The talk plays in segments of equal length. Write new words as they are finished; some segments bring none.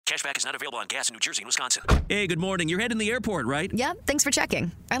Cashback is not available on gas in New Jersey and Wisconsin. Hey, good morning. You're heading to the airport, right? Yep, thanks for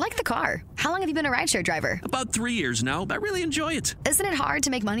checking. I like the car. How long have you been a rideshare driver? About 3 years now. I really enjoy it. Isn't it hard to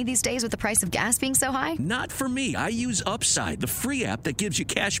make money these days with the price of gas being so high? Not for me. I use Upside, the free app that gives you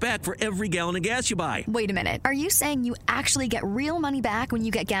cash back for every gallon of gas you buy. Wait a minute. Are you saying you actually get real money back when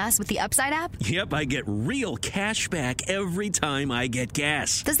you get gas with the Upside app? Yep, I get real cash back every time I get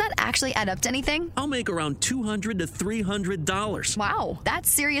gas. Does that actually add up to anything? I'll make around $200 to $300. Wow, that's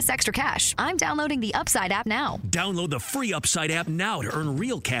serious extra cash. I'm downloading the Upside app now. Download the free Upside app now to earn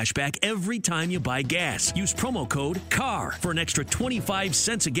real cash back every time you buy gas. Use promo code CAR for an extra 25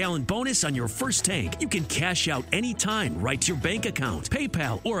 cents a gallon bonus on your first tank. You can cash out anytime right to your bank account,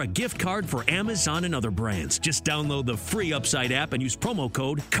 PayPal, or a gift card for Amazon and other brands. Just download the free Upside app and use promo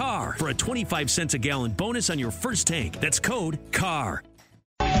code CAR for a 25 cents a gallon bonus on your first tank. That's code CAR.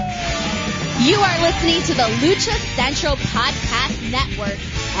 You are listening to the Lucha Central Podcast Network.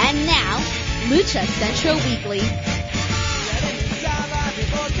 And now, Lucha Central Weekly.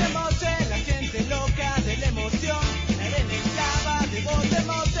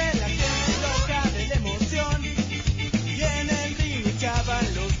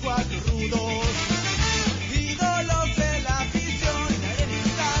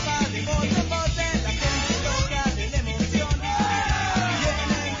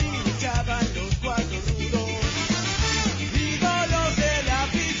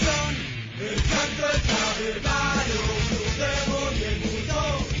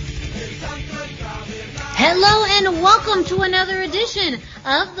 Hello and welcome to another edition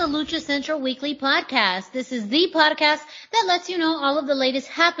of the Lucha Central Weekly Podcast. This is the podcast that lets you know all of the latest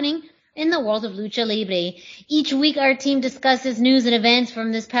happening in the world of Lucha Libre. Each week our team discusses news and events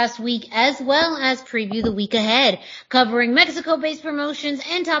from this past week as well as preview the week ahead, covering Mexico-based promotions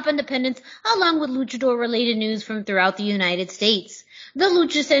and top independents along with luchador-related news from throughout the United States. The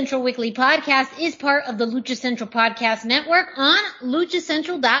Lucha Central Weekly Podcast is part of the Lucha Central Podcast Network on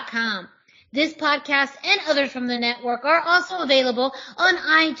luchacentral.com. This podcast and others from the network are also available on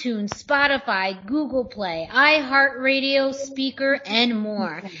iTunes, Spotify, Google Play, iHeartRadio, Speaker, and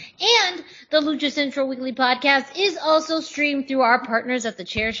more. And the Lucha Central Weekly Podcast is also streamed through our partners at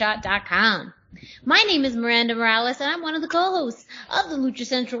thechairshot.com. My name is Miranda Morales, and I'm one of the co-hosts of the Lucha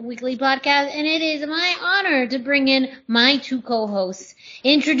Central Weekly Podcast, and it is my honor to bring in my two co-hosts.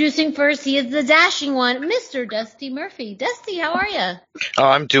 Introducing first, he is the dashing one, Mr. Dusty Murphy. Dusty, how are you? Oh,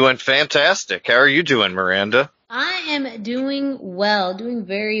 I'm doing fantastic. How are you doing, Miranda? I am doing well, doing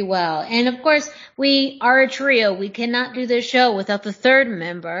very well. And of course, we are a trio. We cannot do this show without the third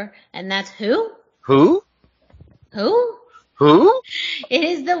member, and that's who? Who? Who? Who? It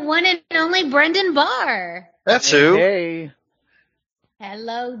is the one and only Brendan Barr. That's who. Hey.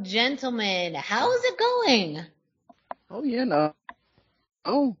 Hello, gentlemen. How's it going? Oh, you know.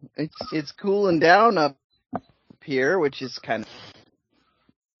 Oh, it's cooling down up here, which is kind of,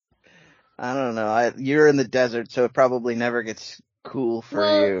 I don't know. You're in the desert, so it probably never gets cool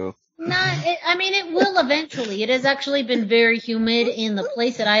for you. It will eventually. It has actually been very humid in the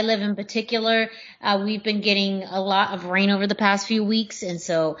place that I live in particular. We've been getting a lot of rain over the past few weeks, and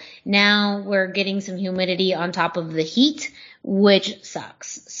so now we're getting some humidity on top of the heat, which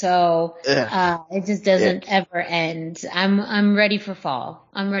sucks. So it just doesn't ever end. I'm ready for fall.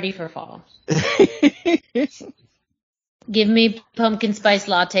 Give me pumpkin spice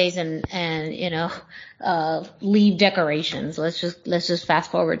lattes and leaf decorations. Let's just fast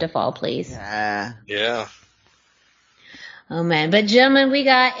forward to fall, please. Yeah. Oh man, but gentlemen, we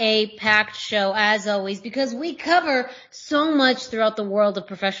got a packed show as always because we cover so much throughout the world of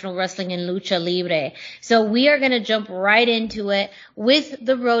professional wrestling and lucha libre. So we are going to jump right into it with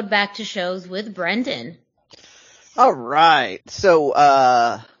the road back to shows with Brendan. All right. So,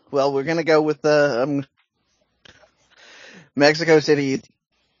 we're going to go with the Mexico City.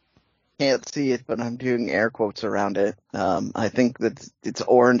 Can't see it, but I'm doing air quotes around it. I think that it's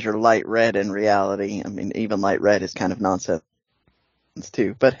orange or light red in reality. I mean, even light red is kind of nonsense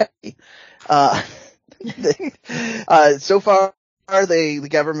too. But hey, so far the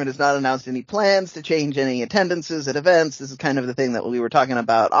government has not announced any plans to change any attendances at events. This is kind of the thing that we were talking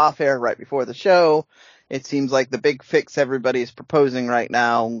about off air right before the show. It seems like the big fix everybody is proposing right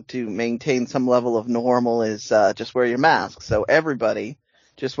now to maintain some level of normal is just wear your mask. So everybody,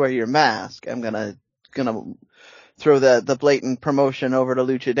 just wear your mask. I'm gonna throw the blatant promotion over to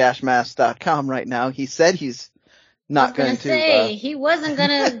lucha-mask.com right now. He said he's not going to say he wasn't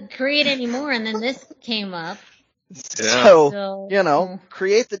gonna create any more, and then this came up. So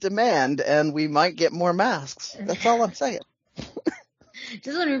create the demand, and we might get more masks. That's all I'm saying.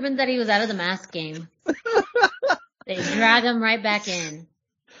 Just when Ruben said he was out of the mask game, they drag him right back in.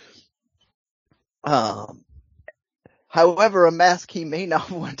 However, a mask he may not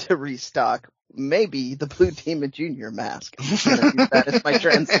want to restock may be the Blue Demon Jr. mask. I'm gonna use that as my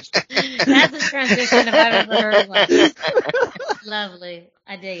transition. That's a transition if I've ever heard one. Lovely.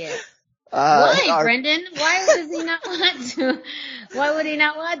 I dig it. Why, Brendan? Why would he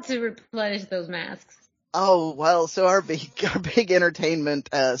not want to replenish those masks? Oh, well, so our big entertainment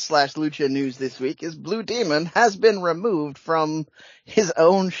slash Lucha news this week is Blue Demon has been removed from his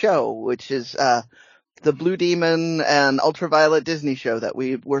own show, which is the Blue Demon and Ultraviolet Disney show that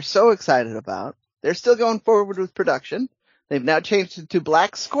we were so excited about. They're still going forward with production. They've now changed it to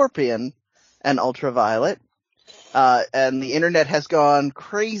Black Scorpion and Ultraviolet. And the internet has gone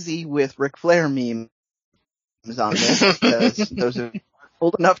crazy with Ric Flair memes on this because those are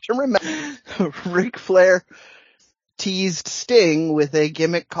old enough to remember. Ric Flair teased Sting with a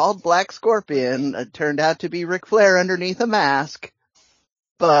gimmick called Black Scorpion. It turned out to be Ric Flair underneath a mask.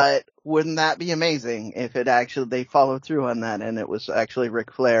 But wouldn't that be amazing if they followed through on that and it was actually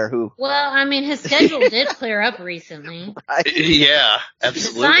Ric Flair who... Well, I mean, his schedule did clear up recently. Right? Yeah,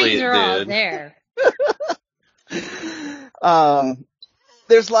 absolutely. The signs are all there.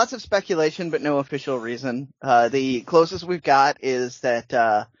 There's lots of speculation, but no official reason. The closest we've got is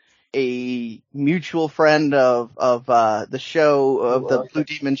that a mutual friend of the show, of the Blue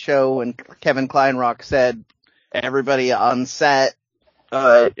Demon show, and Kevin Kleinrock said everybody on set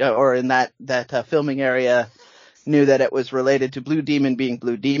or in that filming area knew that it was related to Blue Demon being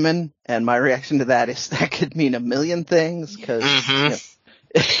Blue Demon, and my reaction to that is that could mean a million things. Cause,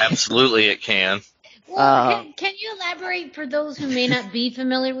 absolutely it can. Well, can you elaborate for those who may not be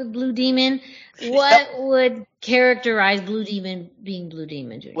familiar with Blue Demon? What would characterize Blue Demon being Blue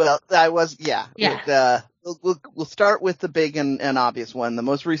Demon, Junior? Well, we'll start with the big and obvious one. The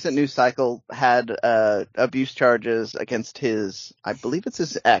most recent news cycle had abuse charges against his, I believe it's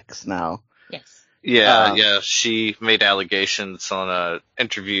his ex now. Yes. Yeah, she made allegations on a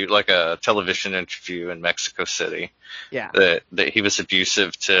interview, like a television interview in Mexico City. Yeah. That he was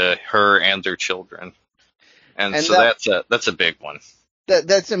abusive to her and their children. And so that's a big one.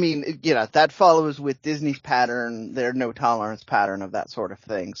 That follows with Disney's pattern, their no tolerance pattern of that sort of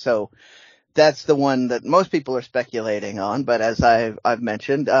thing. So that's the one that most people are speculating on. But as I've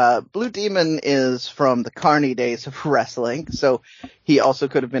mentioned, Blue Demon is from the Carney days of wrestling. So he also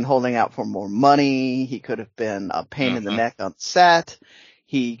could have been holding out for more money. He could have been a pain in the neck on set.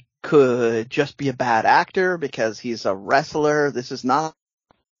 He could just be a bad actor because he's a wrestler. This is not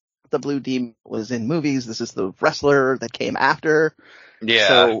the Blue Demon was in movies. This is the wrestler that came after. Yeah.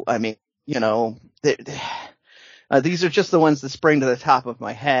 So, I mean, these are just the ones that spring to the top of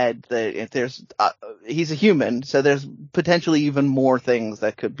my head. He's a human, so there's potentially even more things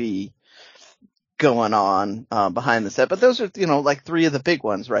that could be going on behind the set. But those are, like three of the big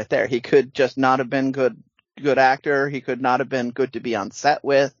ones right there. He could just not have been good actor. He could not have been good to be on set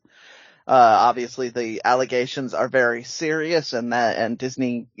with. Obviously the allegations are very serious and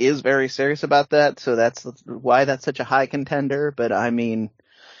Disney is very serious about that. So that's why that's such a high contender. But I mean,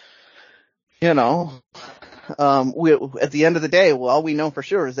 at the end of the day, all we know for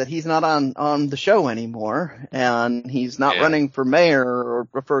sure is that he's not on the show anymore, and he's not running for mayor or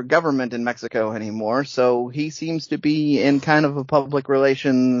for government in Mexico anymore. So he seems to be in kind of a public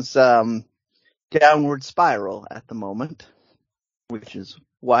relations, downward spiral at the moment, which is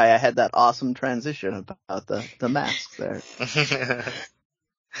why I had that awesome transition about the masks there.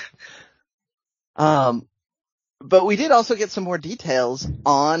 But we did also get some more details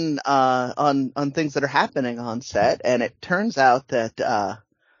on things that are happening on set, and it turns out that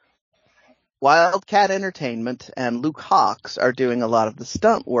Wildcat Entertainment and Luke Hawx are doing a lot of the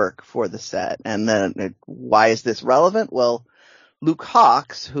stunt work for the set. And then why is this relevant? Well, Luke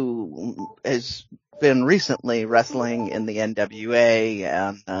Hawx, who has been recently wrestling in the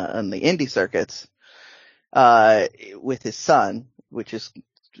NWA and the indie circuits with his son, which is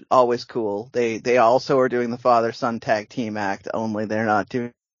always cool. They also are doing the father-son tag team act, only they're not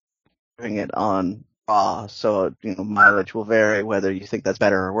doing it on Raw, so mileage will vary whether you think that's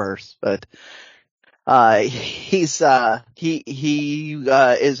better or worse. But he is a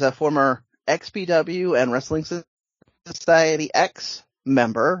former XPW and Wrestling Society X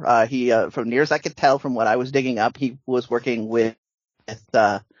member. He from near as I could tell from what I was digging up, he was working with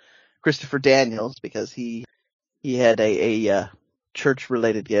Christopher Daniels because he had a church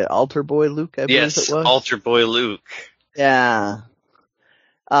related altar boy Luke, I believe it was. Yes, altar boy Luke. Yeah.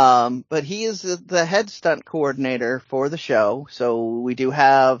 But he is the head stunt coordinator for the show, so we do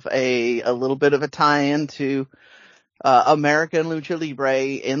have a little bit of a tie-in to American Lucha Libre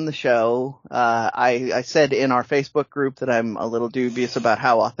in the show. I said in our Facebook group that I'm a little dubious about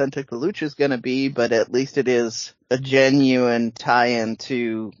how authentic the Lucha is going to be, but at least it is a genuine tie-in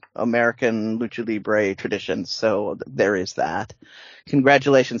to American Lucha Libre traditions. So there is that.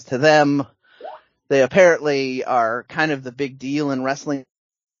 Congratulations to them. They apparently are kind of the big deal in wrestling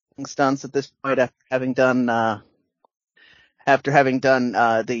stunts at this point after having done the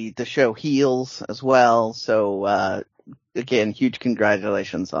show Heels as well. So, again, huge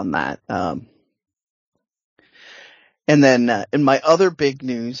congratulations on that. And then, in my other big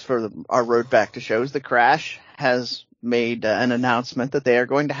news for our road back to shows, The Crash has made an announcement that they are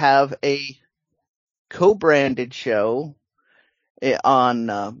going to have a co-branded show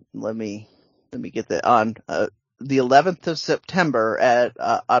on, let me get that, on, the 11th of September at,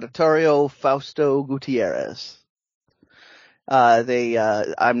 Auditorio Fausto Gutierrez.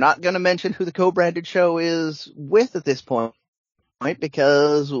 I'm not going to mention who the co-branded show is with at this point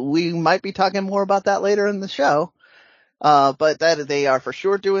because we might be talking more about that later in the show. But that they are for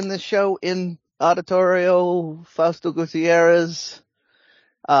sure doing this show in Auditorio Fausto Gutierrez,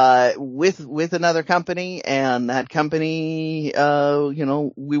 with another company, and that company,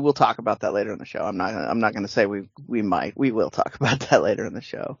 we will talk about that later in the show. I'm not going to say we will talk about that later in the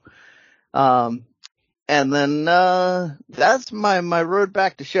show. And then, that's my road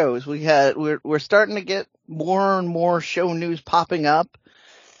back to shows. We're starting to get more and more show news popping up,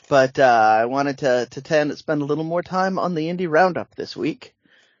 but, I wanted to spend a little more time on the Indie Roundup this week.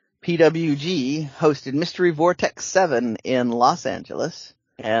 PWG hosted Mystery Vortex 7 in Los Angeles,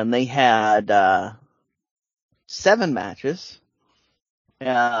 and they had, 7 matches.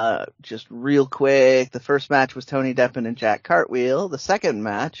 Just real quick, the first match was Tony Deppen and Jack Cartwheel. The second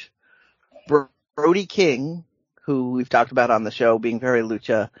match, Brody King, who we've talked about on the show being very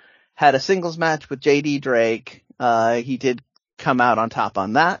lucha, had a singles match with JD Drake. He did come out on top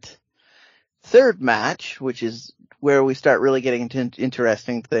on that. Third match, which is where we start really getting into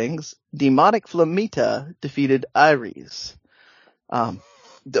interesting things, Demonic Flamita defeated Iris.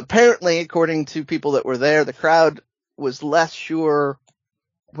 Apparently, according to people that were there, the crowd was less sure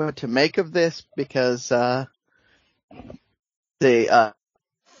what to make of this because the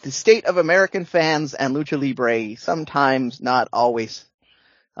state of American fans and Lucha Libre sometimes not always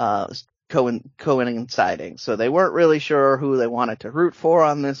coinciding. So they weren't really sure who they wanted to root for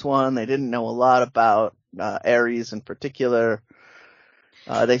on this one. They didn't know a lot about Aries in particular.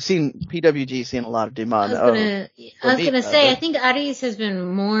 PWG seen a lot of demand. I was gonna say, I think Aries has been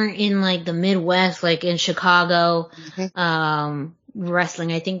more in like the Midwest, like in Chicago,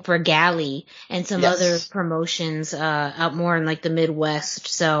 wrestling, I think for Galley and some other promotions, out more in like the Midwest.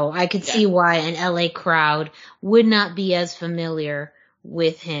 So I could see why an LA crowd would not be as familiar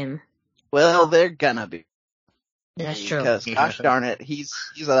with him. Well, they're gonna be. That's true. Because gosh darn it, he's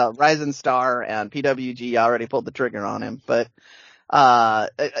a rising star and PWG already pulled the trigger on him. But,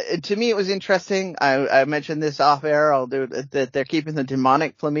 to me it was interesting. I mentioned this off air. I'll do it, that they're keeping the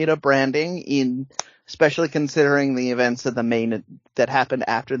Demonic Flamita branding in, especially considering the events of that happened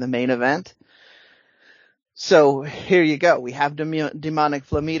after the main event. So here you go. We have Demonic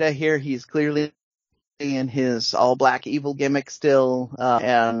Flamita here. He's clearly in his all black evil gimmick still.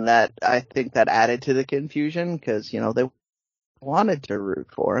 And that, I think that added to the confusion because, they wanted to root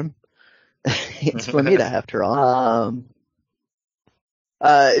for him. It's Flamita after all.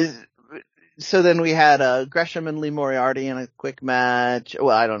 So then we had Gresham and Lee Moriarty in a quick match.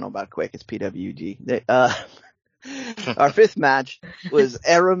 Well, I don't know about quick. It's PWG. Our fifth match was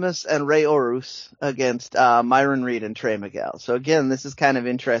Aramis and Rey Horus against Myron Reed and Trey Miguel. So again, this is kind of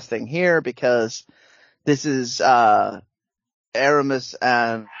interesting here because this is Aramis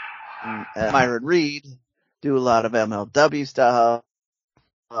and Myron Reed do a lot of MLW stuff.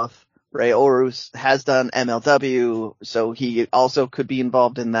 Rey Horus has done MLW, so he also could be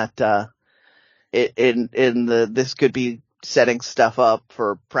involved in that. This could be setting stuff up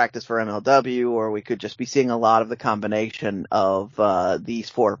for practice for MLW, or we could just be seeing a lot of the combination of these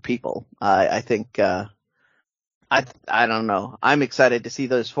four people. I think I don't know. I'm excited to see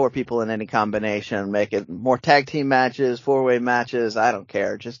those four people in any combination. Make it more tag team matches, 4-way matches. I don't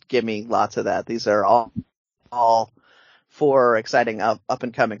care. Just give me lots of that. These are all four exciting up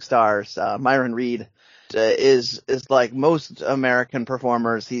and coming stars. Myron Reed is like most American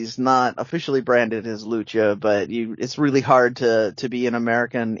performers. He's not officially branded as Lucha, but it's really hard to be an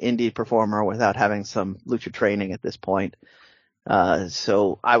American indie performer without having some Lucha training at this point.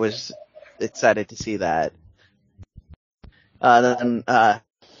 So I was excited to see that. Then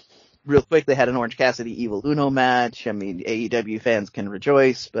real quick, they had an Orange Cassidy Evil Uno match. I mean, AEW fans can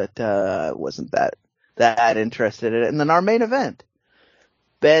rejoice, but wasn't that that interested in it. And then our main event,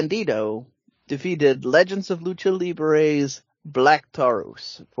 Bandito defeated Legends of Lucha Libre's Black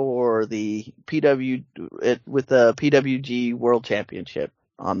Taurus for the with the PWG World Championship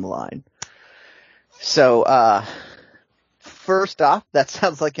on the line. So, first off, that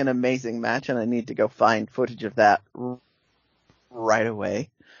sounds like an amazing match, and I need to go find footage of that right away.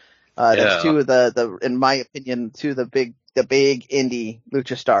 That's two of the, in my opinion, two of the big indie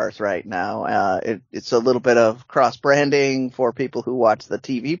lucha stars right now. It's a little bit of cross branding for people who watch the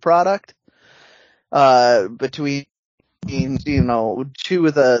TV product, between, two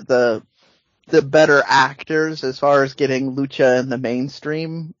of the better actors as far as getting lucha in the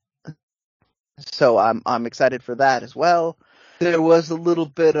mainstream. So I'm excited for that as well. There was a little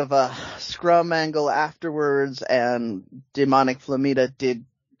bit of a scrum angle afterwards, and Demonic Flamita did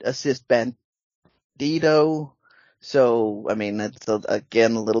assist Bandito. So, I mean, it's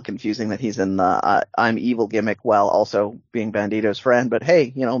again a little confusing that he's in the I'm evil gimmick while also being Bandito's friend. But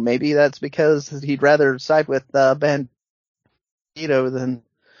hey, maybe that's because he'd rather side with Bandito than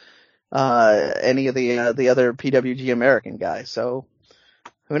any of the other PWG American guys. So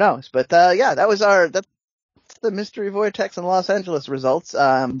who knows? But that's the Mystery Vortex in Los Angeles results.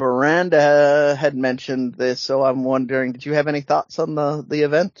 Miranda had mentioned this, so I'm wondering, did you have any thoughts on the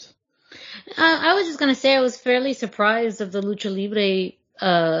event? I was just going to say I was fairly surprised of the Lucha Libre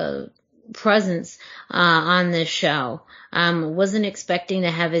presence on this show. Wasn't expecting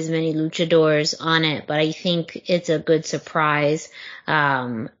to have as many luchadors on it, but I think it's a good surprise,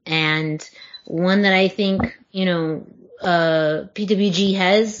 and one that I think, PWG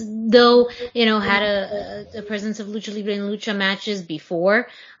has, though, had a presence of Lucha Libre and Lucha matches before.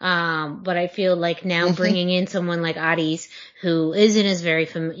 But I feel like now bringing in someone like Aris, who isn't as very,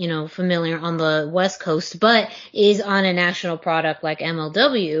 familiar on the West Coast, but is on a national product like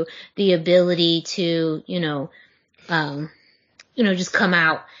MLW, the ability to, just come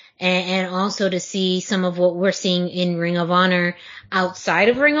out. And also to see some of what we're seeing in Ring of Honor outside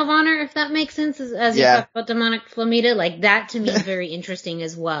of Ring of Honor, if that makes sense, as you talk about Demonic Flamita, like that to me is very interesting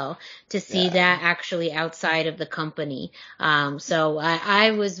as well, to see that actually outside of the company. So I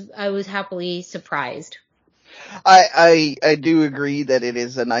was happily surprised. I do agree that it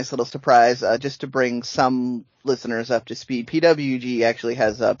is a nice little surprise. Just to bring some listeners up to speed, PWG actually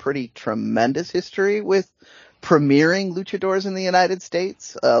has a pretty tremendous history with premiering luchadors in the United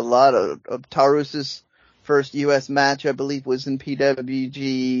States. A lot of Taurus's first U.S. match, I believe, was in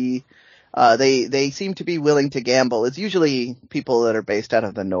PWG. They seem to be willing to gamble. It's usually people that are based out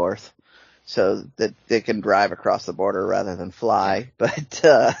of the North, so that they can drive across the border rather than fly. But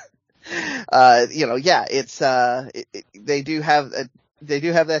they do have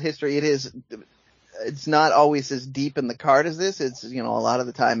that history. It's not always as deep in the card as this. It's, a lot of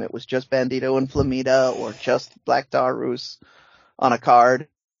the time it was just Bandito and Flamita or just Black Taurus on a card.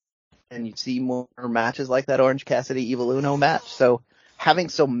 And you see more matches like that Orange Cassidy Evil Uno match. So having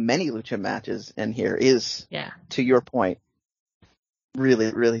so many lucha matches in here is, to your point,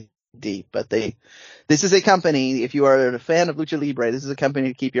 really, really deep. But this is a company, if you are a fan of Lucha Libre, this is a company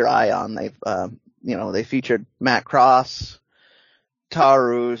to keep your eye on. They've, they featured Matt Cross,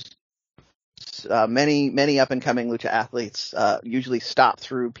 Taurus, many up and coming lucha athletes, usually stop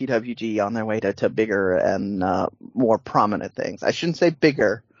through PWG on their way to bigger and, more prominent things. I shouldn't say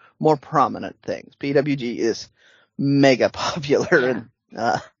bigger, more prominent things. PWG is mega popular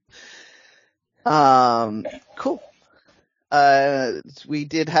and, cool. We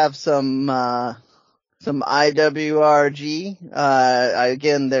did have some IWRG.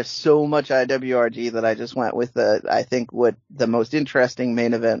 Again, there's so much IWRG that I just went with I think what the most interesting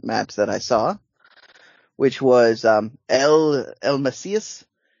main event match that I saw, which was, El Macias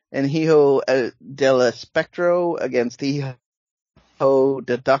and Hijo del Espectro against Hijo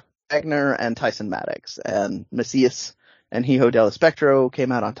de Duck Wagner and Tyson Maddox. And Macias and Hijo del Espectro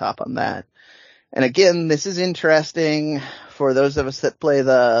came out on top on that. And again, this is interesting for those of us that play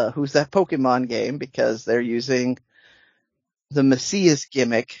the Who's That Pokemon game, because they're using the Macias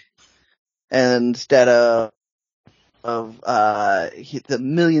gimmick instead of the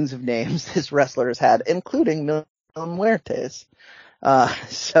millions of names this wrestler has had, including Mil Muertes.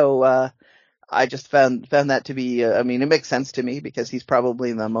 So I just found that to be, it makes sense to me because he's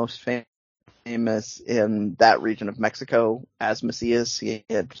probably the most famous in that region of Mexico as Macias. He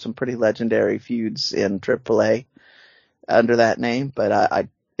had some pretty legendary feuds in AAA under that name. But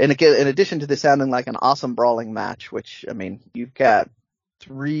and again, in addition to this sounding like an awesome brawling match, which, you've got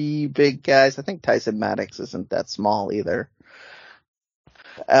three big guys. I think Tyson Maddox isn't that small either.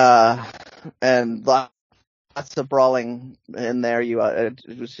 And lots of brawling in there. It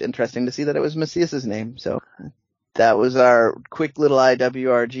was interesting to see that it was Macias's name. So that was our quick little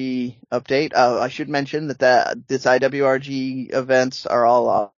IWRG update. I should mention that this IWRG events are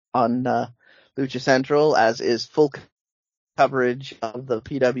all on Lucha Central, as is full coverage of the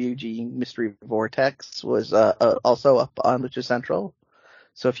PWG Mystery Vortex was also up on Lucha Central.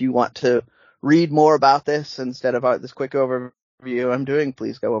 So if you want to read more about this instead of this quick overview I'm doing,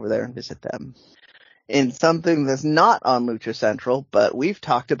 please go over there and visit them. In something that's not on Lucha Central, but we've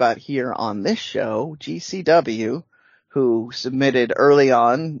talked about here on this show, GCW, who submitted early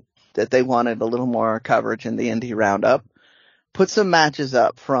on that they wanted a little more coverage in the Indie Roundup, put some matches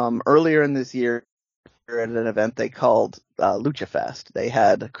up from earlier in this year at an event they called Lucha Fest. They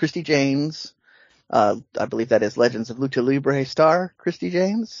had Christy James, I believe that is Legends of Lucha Libre star Christy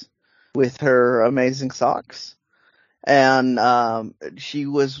James, with her amazing socks. And she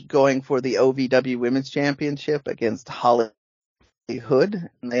was going for the OVW Women's Championship against Holly Hood.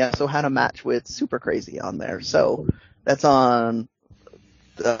 And they also had a match with Super Crazy on there. So that's on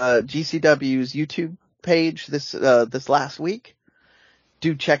GCW's YouTube page this last week.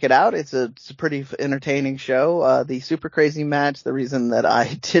 Do check it out. It's a pretty entertaining show. The Super Crazy match, the reason that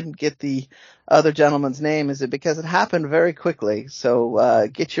I didn't get the other gentleman's name is because it happened very quickly. So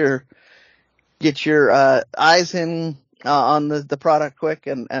get your eyes in on the product quick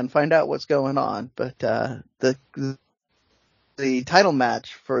and find out what's going on. But the title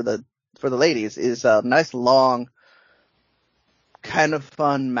match for the ladies is a nice long, kind of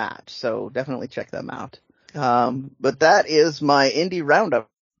fun match. So definitely check them out. But that is my Indie Roundup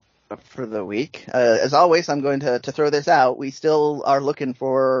for the week. As always, I'm going to throw this out. We still are looking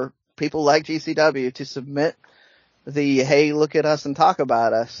for people like GCW to submit the hey, look at us and talk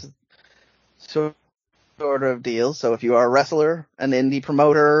about us sort of deal. So if you are a wrestler, an indie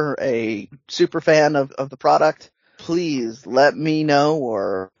promoter, a super fan of the product, please let me know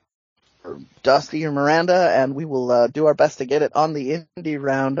or Dusty or Miranda, and we will do our best to get it on the Indie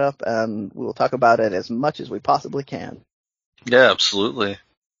Roundup, and we will talk about it as much as we possibly can. Yeah, absolutely.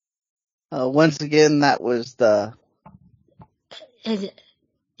 Once again, that was the Hello?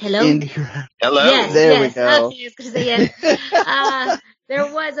 Indie Roundup. Hello. Yes, There yes. we go. Okay, I was going to say yes.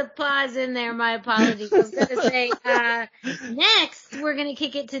 There was a pause in there. My apologies. I was going to say, next, we're going to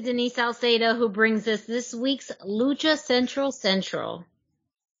kick it to Denise Salcedo, who brings us this week's Lucha Central.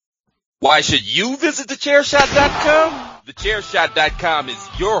 Why should you visit thechairshot.com? Thechairshot.com is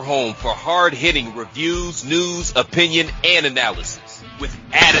your home for hard-hitting reviews, news, opinion, and analysis with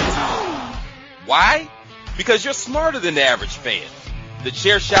attitude. Why? Because you're smarter than the average fan.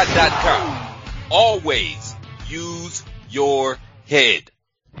 Thechairshot.com. Always use your head.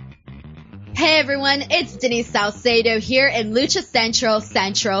 Hey everyone, it's Denise Salcedo here in Lucha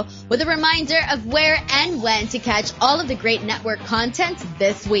Central with a reminder of where and when to catch all of the great network content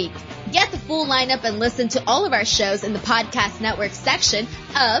this week. Get the full lineup and listen to all of our shows in the podcast network section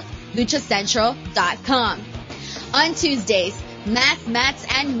of luchacentral.com. On Tuesdays, Mats,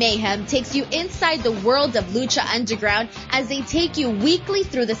 and Mayhem takes you inside the world of Lucha Underground as they take you weekly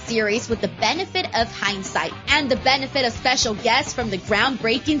through the series with the benefit of hindsight and the benefit of special guests from the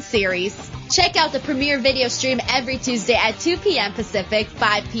groundbreaking series. Check out the premiere video stream every Tuesday at 2 p.m. Pacific,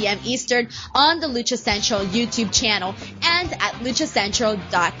 5 p.m. Eastern on the Lucha Central YouTube channel and at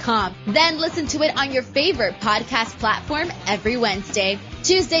luchacentral.com. Then listen to it on your favorite podcast platform every Wednesday.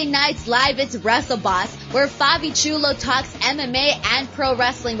 Tuesday nights live, it's Wrestle Boss, where Fabi Chulo talks MMA and pro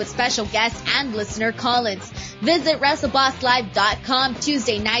wrestling with special guests and listener call-ins. Visit WrestleBossLive.com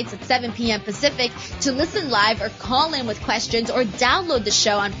Tuesday nights at 7 p.m. Pacific to listen live or call in with questions or download the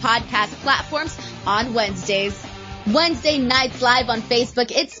show on podcast platforms on Wednesdays. Wednesday nights live on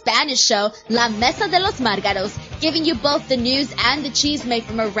Facebook, it's Spanish show La Mesa de los Márgaros, giving you both the news and the chisme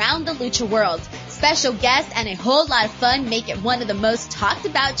from around the lucha world. Special guests and a whole lot of fun make it one of the most talked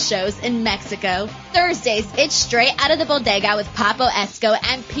about shows in Mexico. Thursdays, it's Straight Out of the Bodega with Papo Esco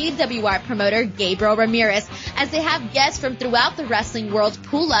and PWR promoter Gabriel Ramirez, as they have guests from throughout the wrestling world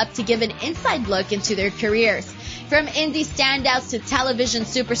pull up to give an inside look into their careers. From indie standouts to television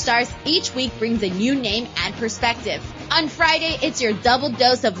superstars, each week brings a new name and perspective. On Friday, it's your double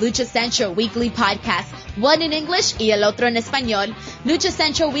dose of Lucha Central Weekly podcast, one in English y el otro en español. Lucha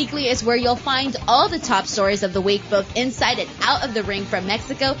Central Weekly is where you'll find all the top stories of the week, both inside and out of the ring from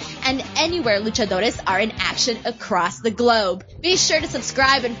Mexico and anywhere luchadores are in action across the globe. Be sure to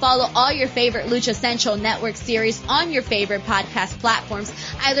subscribe and follow all your favorite Lucha Central Network series on your favorite podcast platforms,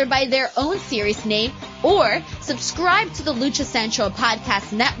 either by their own series name or subscribe to the Lucha Central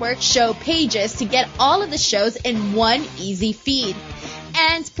Podcast Network show pages to get all of the shows in one easy feed.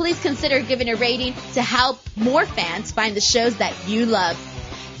 And please consider giving a rating to help more fans find the shows that you love.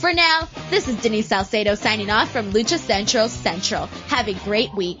 For now, this is Denise Salcedo signing off from Lucha Central Central. Have a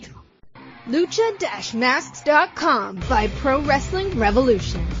great week. Lucha-Masks.com by Pro Wrestling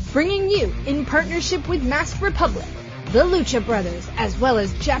Revolution, bringing you, in partnership with Masked Republic, the Lucha Brothers, as well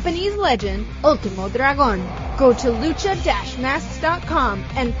as Japanese legend Ultimo Dragon. Go to Lucha-Masks.com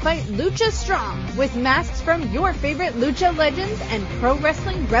and fight Lucha Strong with masks from your favorite Lucha legends and Pro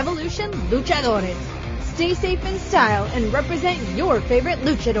Wrestling Revolution luchadores. Stay safe in style and represent your favorite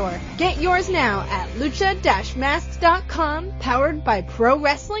luchador. Get yours now at Lucha-Masks.com, powered by Pro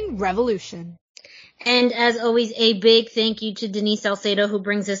Wrestling Revolution. And as always, a big thank you to Denise Salcedo, who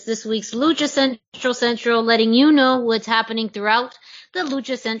brings us this week's Lucha Central, letting you know what's happening throughout the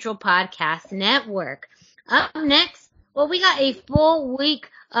Lucha Central Podcast Network. Up next, well, we got a full week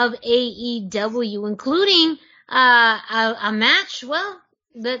of AEW, including a match, well,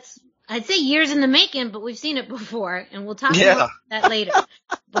 that's, I'd say years in the making, but we've seen it before, and we'll talk about that later.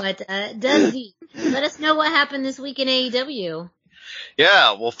 But, Dusty, let us know what happened this week in AEW.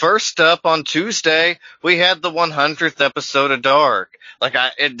 Yeah, well, first up on Tuesday, we had the 100th episode of Dark.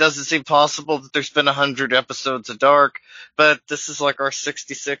 It doesn't seem possible that there's been 100 episodes of Dark, but this is like our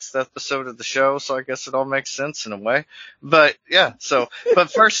 66th episode of the show, so I guess it all makes sense in a way. But, yeah,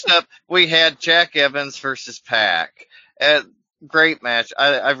 but first up, we had Jack Evans versus Pac. Great match.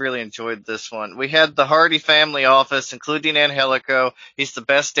 I really enjoyed this one. We had the Hardy family office, including Angelico. He's the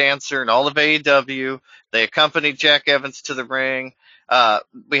best dancer in all of AEW. They accompanied Jack Evans to the ring.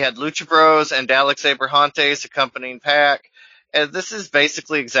 We had Lucha Bros and Alex Abrahantes accompanying Pac. And this is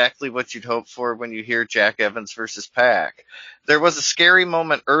basically exactly what you'd hope for when you hear Jack Evans versus Pac. There was a scary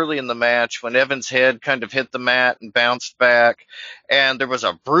moment early in the match when Evans' head kind of hit the mat and bounced back, and there was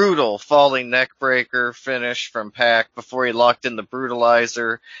a brutal falling neckbreaker finish from Pac before he locked in the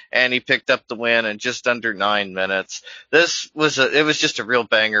brutalizer, and he picked up the win in just under 9 minutes. It was just a real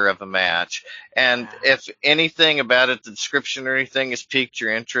banger of a match, and if anything about it, the description or anything has piqued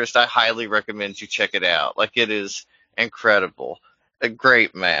your interest, I highly recommend you check it out. It is incredible. A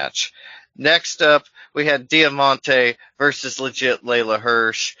great match. Next up, we had Diamante versus legit Layla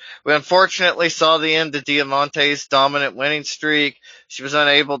Hirsch. We unfortunately saw the end of Diamante's dominant winning streak. She was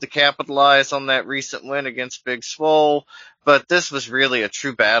unable to capitalize on that recent win against Big Swole, but this was really a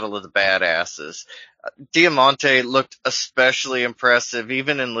true battle of the badasses. Diamante looked especially impressive,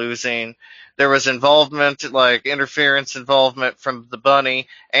 even in losing. There was interference involvement from the Bunny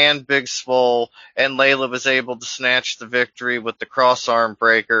and Big Swole, and Layla was able to snatch the victory with the cross-arm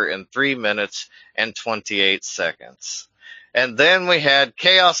breaker in 3 minutes and 28 seconds. And then we had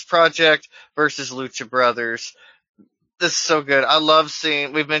Chaos Project versus Lucha Brothers. This is so good. I love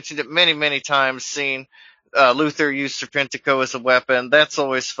we've mentioned it many, many times, seeing Luther use Serpentico as a weapon. That's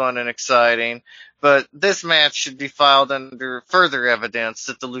always fun and exciting. But this match should be filed under further evidence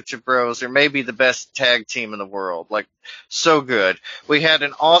that the Lucha Bros are maybe the best tag team in the world. So good. We had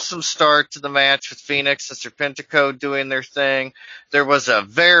an awesome start to the match with Phoenix and Serpentico doing their thing. There was a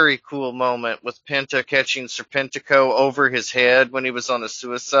very cool moment with Penta catching Serpentico over his head when he was on a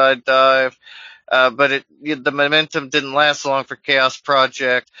suicide dive. But the momentum didn't last long for Chaos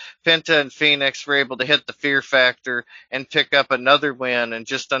Project. Penta and Phoenix were able to hit the fear factor and pick up another win in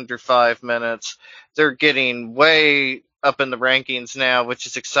just under 5 minutes. They're getting way up in the rankings now, which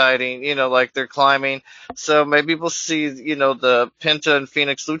is exciting. They're climbing. So maybe we'll see, the Penta and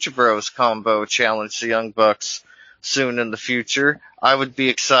Phoenix Lucha Bros combo challenge the Young Bucks soon in the future. I would be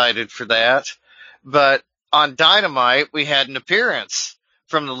excited for that. But on Dynamite, we had an appearance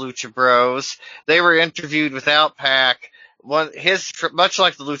from the Lucha Bros. They were interviewed without Pac. Much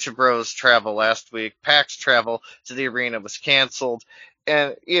like the Lucha Bros travel last week, Pac's travel to the arena was canceled.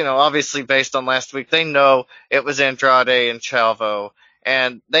 And, obviously based on last week, they know it was Andrade and Chavo.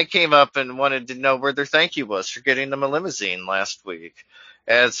 And they came up and wanted to know where their thank you was for getting them a limousine last week.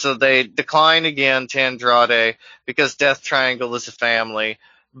 And so they declined again to Andrade because Death Triangle is a family.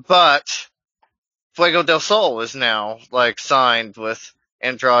 But Fuego del Sol is now, signed with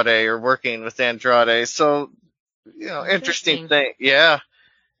Andrade or working with Andrade. So, interesting thing. Yeah.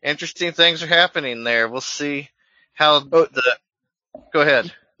 Interesting things are happening there. We'll see how go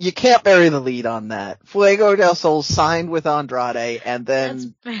ahead. You can't bury the lead on that. Fuego del Sol signed with Andrade and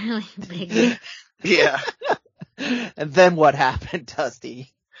then. That's really big. Yeah. And then what happened,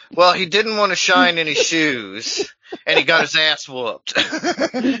 Dusty? Well, he didn't want to shine any shoes, and he got his ass whooped.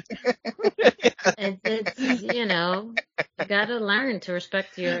 It's you gotta learn to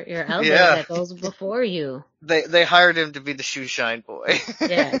respect your elders that goes before you. They hired him to be the shoe shine boy.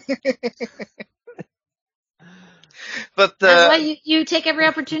 Yeah. But that's why you take every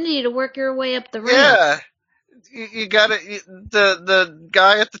opportunity to work your way up the ranks. Yeah. You gotta, the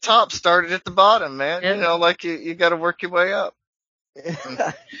guy at the top started at the bottom, man. Yep. You know, like you gotta work your way up.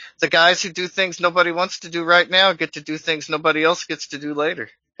 The guys who do things nobody wants to do right now get to do things nobody else gets to do later.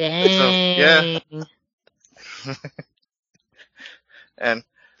 Dang. So, yeah. And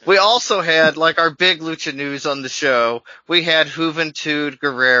we also had, like, our big Lucha news on the show. We had Juventud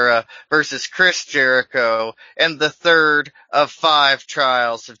Guerrera versus Chris Jericho and the third of 5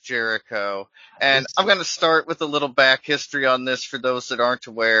 trials of Jericho. And I'm going to start with a little back history on this for those that aren't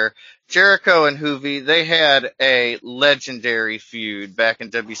aware. Jericho and Juvi, they had a legendary feud back in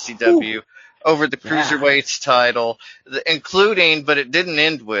WCW over the Cruiserweights title, including, but it didn't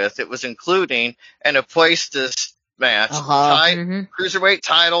end with, it was including an Apuestas match. Cruiserweight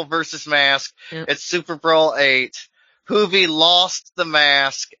title versus mask. Yep. It's Super Brawl 8. Juvi lost the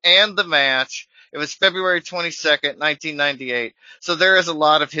mask and the match. It was February 22nd, 1998. So there is a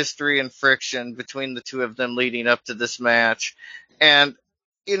lot of history and friction between the two of them leading up to this match. And,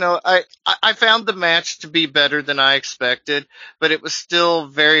 you know, I found the match to be better than I expected, but it was still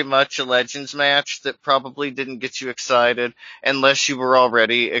very much a Legends match that probably didn't get you excited unless you were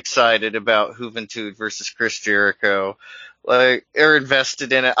already excited about Juventud versus Chris Jericho, or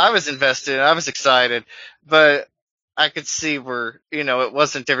invested in it. I was invested in it. I was excited, but I could see where, you know, it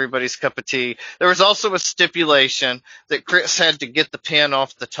wasn't everybody's cup of tea. There was also a stipulation that Chris had to get the pin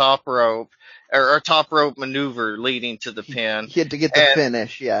off the top rope, or top rope maneuver leading to the pin. He had to get the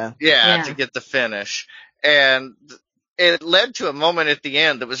finish, Yeah, to get the finish. And it led to a moment at the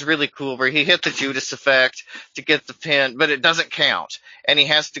end that was really cool where he hit the Judas effect to get the pin, but it doesn't count. And he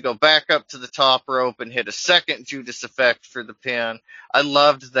has to go back up to the top rope and hit a second Judas effect for the pin. I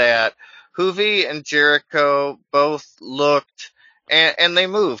loved that. Juvi and Jericho both looked, and they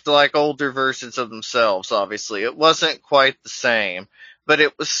moved like older versions of themselves, obviously. It wasn't quite the same, but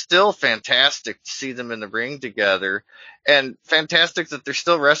it was still fantastic to see them in the ring together, and fantastic that they're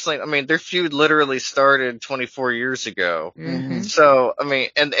still wrestling. I mean, their feud literally started 24 years ago. Mm-hmm. So, I mean,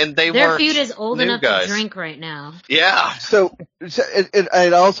 and they their weren't feud is old new enough guys. to drink right now. Yeah. So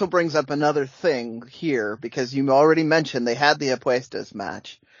it also brings up another thing here, because you already mentioned they had the Apuestas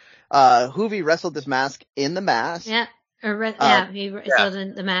match. Juvi wrestled this mask in the mask. Yeah. He wrestled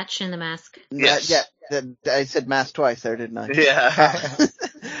in the match in the mask. Yes. Yeah. I said mask twice there, didn't I? Yeah.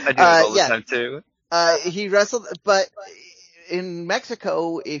 I do it all the time too. He wrestled, but in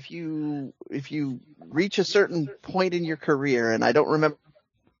Mexico, if you reach a certain point in your career, and I don't remember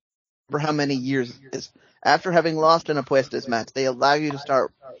how many years it is, after having lost an Apuestas match, they allow you to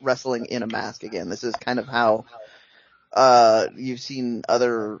start wrestling in a mask again. This is kind of how you've seen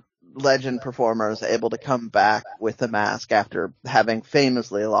other legend performers able to come back with a mask after having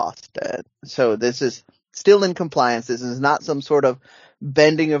famously lost it. So this is still in compliance. This is not some sort of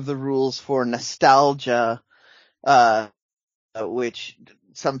bending of the rules for nostalgia, which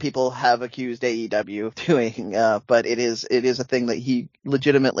some people have accused AEW of doing, but it is a thing that he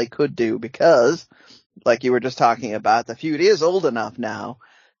legitimately could do, because, like you were just talking about, the feud is old enough now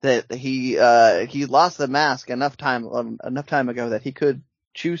that he lost the mask enough time ago that he could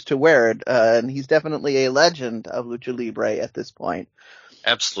choose to wear it, and he's definitely a legend of Lucha Libre at this point.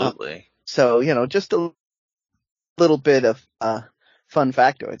 Absolutely. So, you know, just a little bit of fun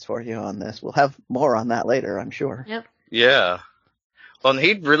factoids for you on this. We'll have more on that later, I'm sure. Yep. Yeah. Well, and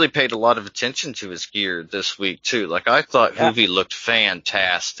he really paid a lot of attention to his gear this week too. Like, I thought Juvi looked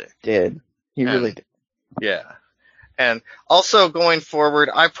fantastic. He really did. Yeah. And also going forward,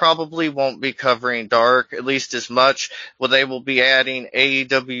 I probably won't be covering Dark at least as much. Well, they will be adding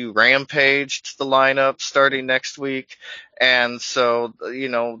AEW Rampage to the lineup starting next week. And so, you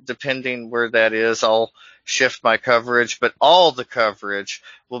know, depending where that is, I'll shift my coverage. But all the coverage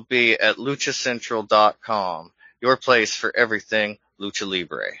will be at luchacentral.com, your place for everything Lucha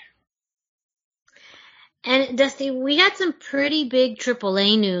Libre. And Dusty, we got some pretty big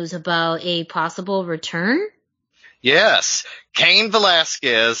AAA news about a possible return. Yes, Cain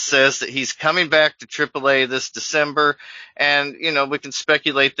Velazquez says that he's coming back to AAA this December, and, you know, we can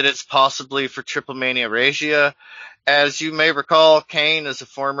speculate that it's possibly for Triple Mania Regia. As you may recall, Cain is a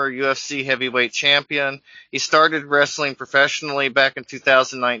former UFC heavyweight champion. He started wrestling professionally back in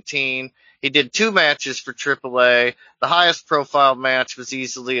 2019. He did 2 matches for AAA. The highest profile match was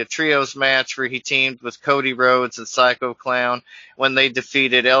easily a trios match where he teamed with Cody Rhodes and Psycho Clown when they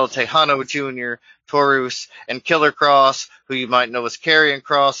defeated El Tejano Jr., Taurus, and Killer Cross, who you might know as Karrion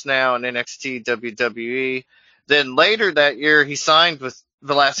Kross now in NXT WWE. Then later that year, he signed with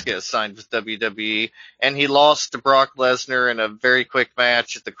Velazquez signed with WWE, and he lost to Brock Lesnar in a very quick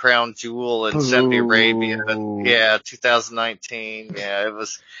match at the Crown Jewel in Saudi Arabia. Yeah, 2019. Yeah, it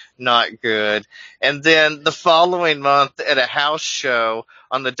was not good. And then the following month at a house show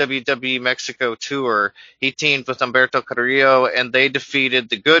on the WWE Mexico tour, he teamed with Humberto Carrillo, and they defeated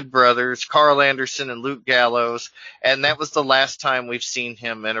the Good Brothers, Carl Anderson and Luke Gallows, and that was the last time we've seen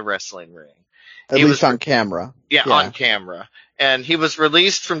him in a wrestling ring. At least on camera. Yeah, on camera. And he was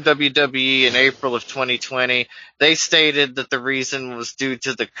released from WWE in April of 2020. They stated that the reason was due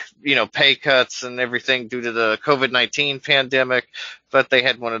to the, pay cuts and everything due to the COVID-19 pandemic, but they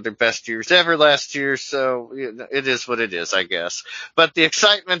had one of their best years ever last year, so it is what it is, I guess. But the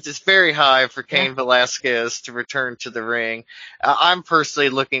excitement is very high for Cain Velazquez to return to the ring. I'm personally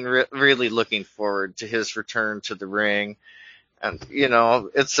really looking forward to his return to the ring. And,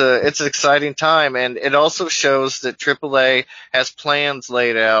 it's an exciting time, and it also shows that AAA has plans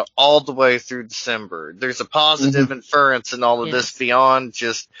laid out all the way through December. There's a positive inference in all of this beyond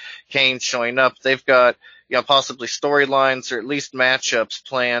just Cain showing up. They've got, possibly storylines or at least matchups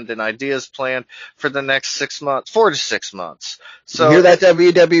planned and ideas planned for the next 4 to 6 months. So you hear that,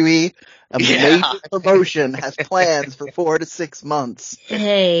 WWE? A major promotion has plans for 4 to 6 months.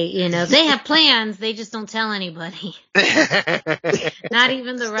 Hey, they have plans. They just don't tell anybody. Not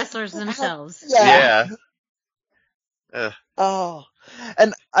even the wrestlers themselves. Yeah.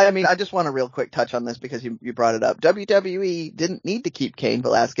 And I just want to real quick touch on this because you brought it up. WWE didn't need to keep Cain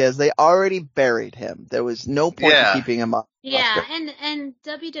Velazquez. They already buried him. There was no point in keeping him up. Yeah, and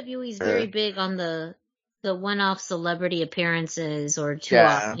WWE is very big on the one-off celebrity appearances or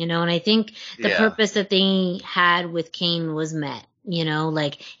two-off, and I think the purpose that they had with Cain was met,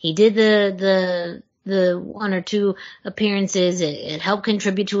 like he did the 1 or 2 appearances. It helped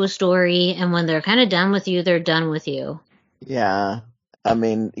contribute to a story, and when they're kind of done with you, they're done with you. Yeah.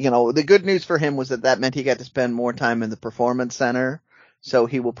 The good news for him was that meant he got to spend more time in the Performance Center, so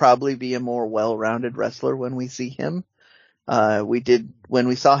he will probably be a more well-rounded wrestler when we see him. When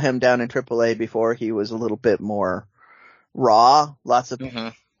we saw him down in AAA before, he was a little bit more raw, lots of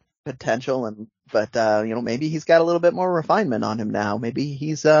potential, but maybe he's got a little bit more refinement on him now. Maybe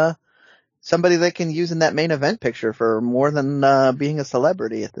he's, somebody they can use in that main event picture for more than, being a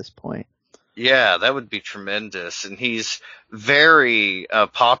celebrity at this point. Yeah, that would be tremendous. And he's very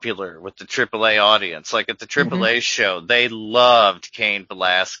popular with the AAA audience. Like at the AAA show, they loved Cain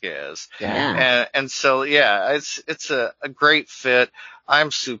Velazquez. Yeah. And so, it's a great fit. I'm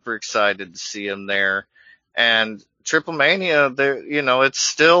super excited to see him there. And Triple Mania, it's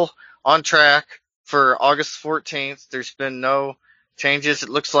still on track for August 14th. There's been no changes. It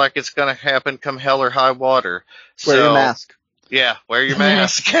looks like it's going to happen come hell or high water. Wear your mask. Yeah, wear your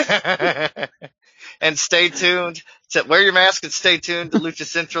mask. And stay tuned. Wear your mask and stay tuned to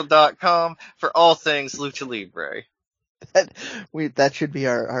LuchaCentral.com for all things Lucha Libre. That should be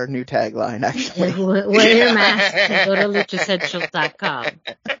our new tagline, actually. Wear your mask and go to LuchaCentral.com.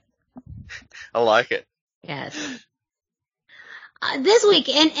 I like it. Yes. This week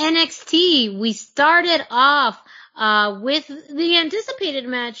in NXT, we started off with the anticipated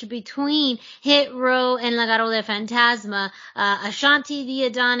match between Hit Row and Legado del Fantasma, Ashanti the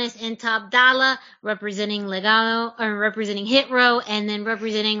Adonis and Top Dollar representing representing Hit Row, and then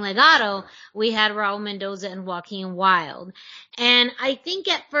representing Legado, we had Raul Mendoza and Joaquin Wilde. And I think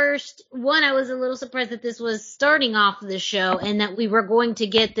at first, I was a little surprised that this was starting off the show and that we were going to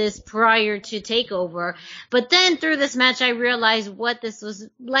get this prior to TakeOver. But then through this match, I realized what this was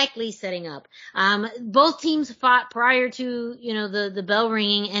likely setting up. Both teams fought prior to, the bell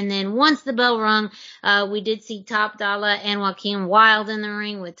ringing. And then once the bell rung, we did see Top Dollar and Joaquin Wilde in the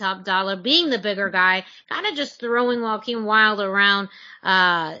ring, with Top Dollar being the bigger guy, kind of just throwing Joaquin Wilde around,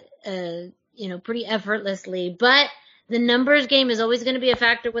 pretty effortlessly. But the numbers game is always going to be a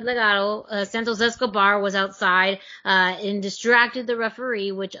factor with Legado. Santos Escobar was outside and distracted the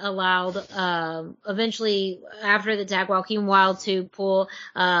referee, which allowed eventually, after the tag, Joaquin Wilde to pull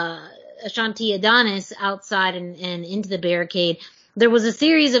Ashanti Adonis outside and into the barricade. There was a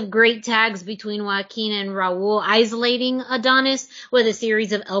series of great tags between Joaquin and Raul, isolating Adonis with a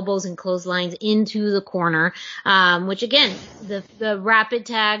series of elbows and clotheslines into the corner, which again, the rapid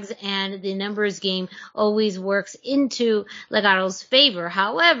tags and the numbers game always works into Legado's favor.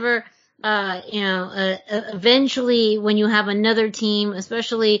 However, eventually when you have another team,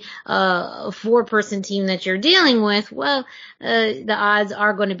 especially a 4-person team that you're dealing with, the odds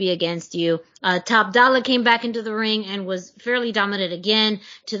are going to be against you. Top Dollar came back into the ring and was fairly dominant again,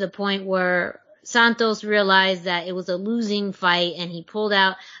 to the point where Santos realized that it was a losing fight, and he pulled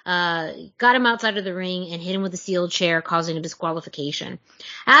out, got him outside of the ring and hit him with a steel chair, causing a disqualification.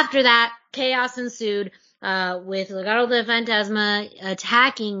 After that, chaos ensued, with Legado del Fantasma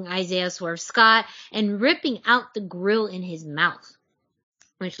attacking Isaiah Swerve Scott and ripping out the grill in his mouth,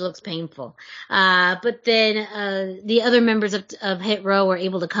 which looks painful. But then the other members of Hit Row were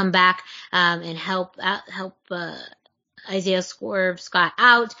able to come back and help Isaiah Swerve Scott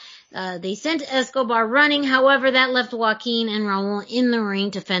out. They sent Escobar running. However, that left Joaquin and Raul in the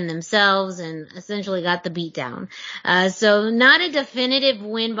ring to fend themselves and essentially got the beat down. So not a definitive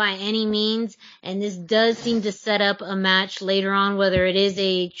win by any means. And this does seem to set up a match later on, whether it is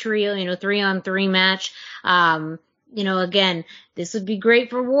a trio, 3-on-3 match. Again, this would be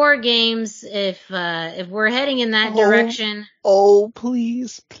great for War Games if we're heading in that direction. Oh,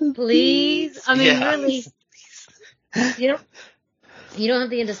 please. I mean, really. You don't have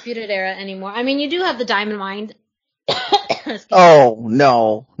the Undisputed Era anymore. I mean, you do have the Diamond Mine. Oh,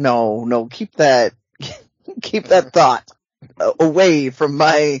 no. Keep that thought away from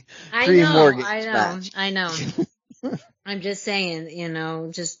my Dream War Games match. I know. I'm just saying,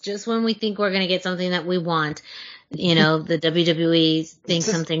 just when we think we're going to get something that we want, the WWE thinks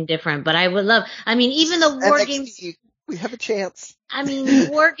something different. But I would love, even the War Games. We have a chance.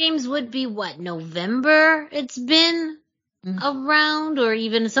 War Games would be what, November it's been around, or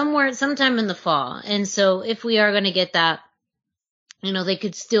even sometime in the fall. And so if we are going to get that, they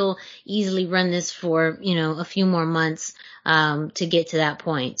could still easily run this for, a few more months, to get to that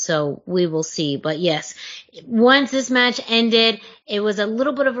point. So we will see. But yes, once this match ended, it was a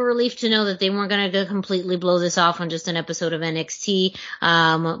little bit of a relief to know that they weren't going to completely blow this off on just an episode of NXT.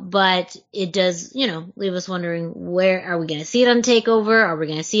 But it does, leave us wondering, where are we going to see it on TakeOver? Are we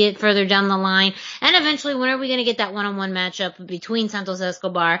going to see it further down the line? And eventually, when are we going to get that one-on-one matchup between Santos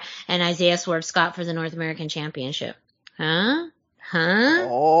Escobar and Isaiah Swerve Scott for the North American Championship? Huh?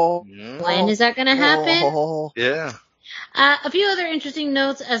 Oh. When is that going to happen? Oh. Yeah. A few other interesting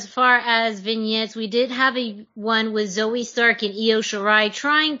notes as far as vignettes. We did have one with Zoe Stark and Io Shirai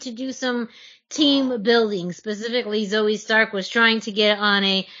trying to do some team building. Specifically, Zoe Stark was trying to get on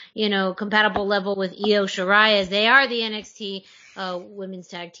a, compatible level with Io Shirai, as they are the NXT women's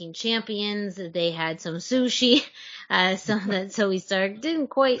tag team champions. They had some sushi, some that Zoe Stark didn't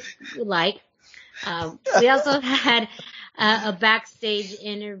quite like. We also had a backstage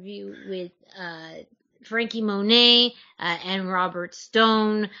interview with Frankie Monet and Robert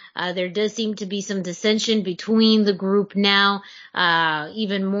Stone. There does seem to be some dissension between the group now,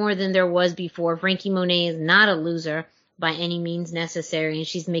 even more than there was before. Frankie Monet is not a loser by any means necessary, and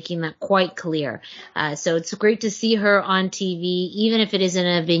she's making that quite clear. So it's great to see her on TV, even if it isn't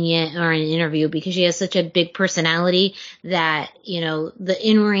a vignette or an interview, because she has such a big personality that, the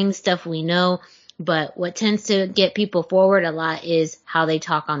in-ring stuff we know, but what tends to get people forward a lot is how they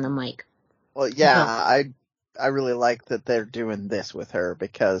talk on the mic. Well, yeah, I really like that they're doing this with her,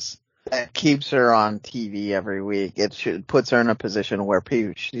 because that keeps her on TV every week. It puts her in a position where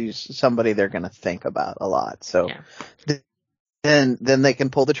she's somebody they're going to think about a lot. So then they can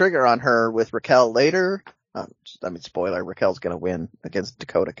pull the trigger on her with Raquel later. Spoiler, Raquel's going to win against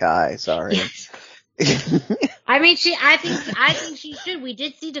Dakota Kai. Sorry. Yes. I think she should. We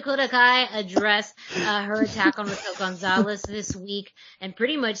did see Dakota Kai address her attack on Raquel Gonzalez this week, and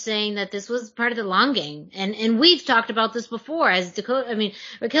pretty much saying that this was part of the long game. And we've talked about this before, as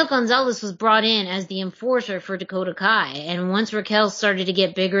Raquel Gonzalez was brought in as the enforcer for Dakota Kai, and once Raquel started to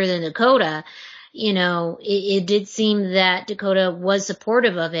get bigger than Dakota, it did seem that Dakota was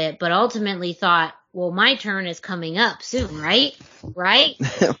supportive of it, but ultimately thought, well, my turn is coming up soon, right?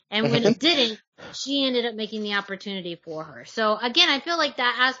 And when it didn't, she ended up making the opportunity for her. So again, I feel like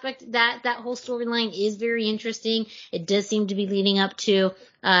that aspect, that whole storyline is very interesting. It does seem to be leading up to,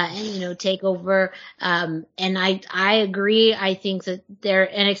 TakeOver. And I agree. I think that their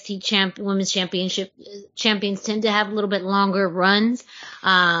NXT women's championship champions tend to have a little bit longer runs.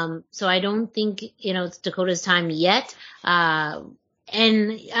 So I don't think, it's Dakota's time yet. And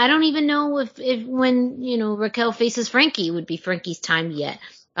I don't even know if when, Raquel faces Frankie, it would be Frankie's time yet.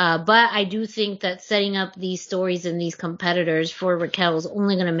 But I do think that setting up these stories and these competitors for Raquel is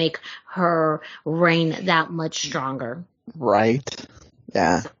only going to make her reign that much stronger. Right.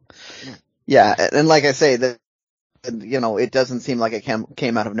 Yeah. Yeah. And like I say, it doesn't seem like it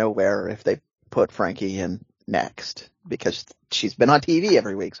came out of nowhere if they put Frankie in next. because she's been on TV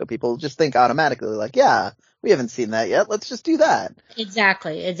every week. So people just think automatically like, yeah, we haven't seen that yet. Let's just do that.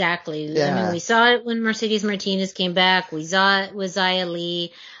 Exactly. Yeah. I mean, we saw it when Mercedes Martinez came back. We saw it with Xia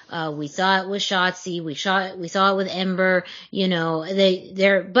Li. We saw it with Shotzi. We saw it with Ember. You know,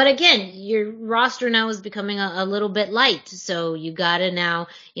 but again, your roster now is becoming a little bit light. So you gotta now,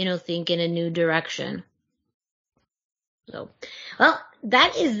 you know, think in a new direction. So, well,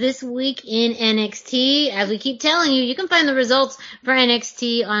 that is this week in NXT. As we keep telling you, you can find the results for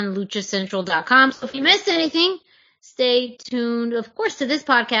NXT on luchacentral.com. So if you missed anything, stay tuned, of course, to this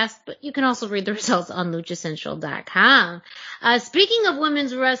podcast, but you can also read the results on luchacentral.com. Speaking of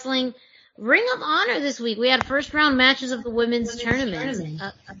women's wrestling, Ring of Honor this week. We had first round matches of the women's tournament.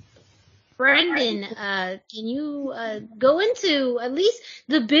 Brendan, can you go into at least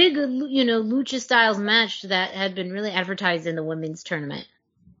the big, you know, Lucha Styles match that had been really advertised in the women's tournament?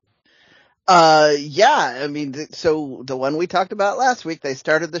 Yeah, I mean, so the one we talked about last week, they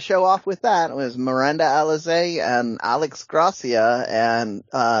started the show off with that. It was Miranda Alizé and Alex Gracia, and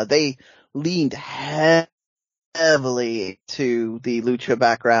they leaned heavily to the Lucha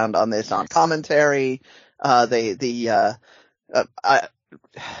background on this on commentary.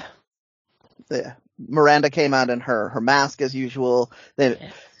 Miranda came out in her mask as usual.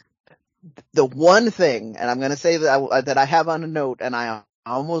 The one thing, and I'm going to say that I have on a note, and I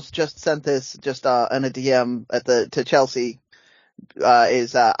almost just sent this just in a DM to Chelsea,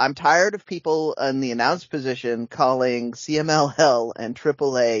 is I'm tired of people in the announced position calling CML Hell and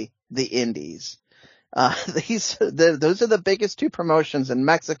AAA the Indies. Those are the biggest two promotions in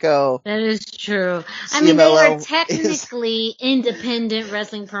Mexico. That is true. I mean, they are technically independent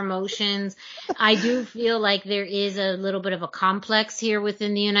wrestling promotions. I do feel like there is a little bit of a complex here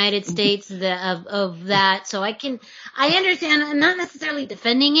within the United States of that. So I understand. I'm not necessarily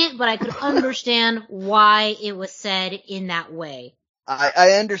defending it, but I could understand why it was said in that way.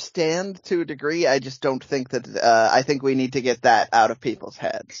 I understand to a degree. I just don't think that, I think we need to get that out of people's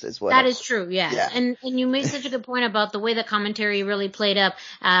heads is what. That is true, yes. Yeah. And you made such a good point about the way the commentary really played up.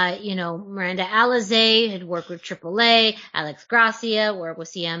 You know, Miranda Alizé had worked with AAA, Alex Gracia worked with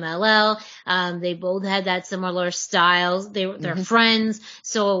CMLL. They both had that similar styles. They're friends.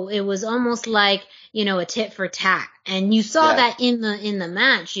 So it was almost like, you know, a tit for tat. And you saw that in the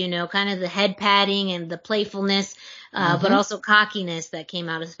match, you know, kind of the head patting and the playfulness. But also cockiness that came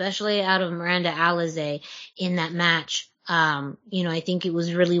out, especially out of Miranda Alizé in that match. You know, I think it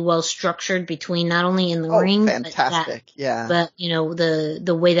was really well structured between not only in the ring, fantastic, but you know,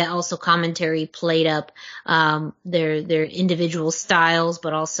 the way that also commentary played up, their individual styles,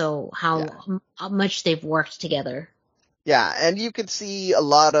 but also how much they've worked together. Yeah. And you could see a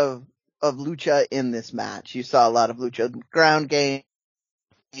lot of Lucha in this match. You saw a lot of Lucha ground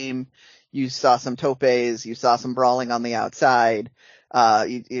game. You saw some topes, you saw some brawling on the outside.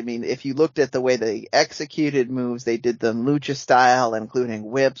 I mean, if you looked at the way they executed moves, they did them Lucha style, including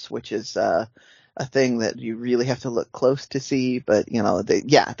whips, which is a thing that you really have to look close to see. But, you know,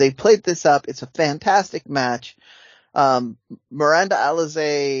 they played this up. It's a fantastic match. Miranda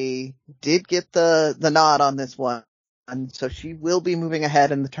Alizé did get the nod on this one, and so she will be moving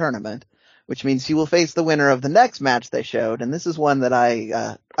ahead in the tournament, which means she will face the winner of the next match they showed. And this is one that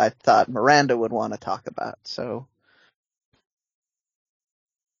I thought Miranda would want to talk about. So.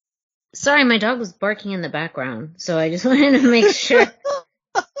 Sorry, my dog was barking in the background. So I just wanted to make sure.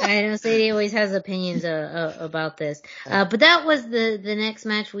 I know Sadie always has opinions about this. But that was the next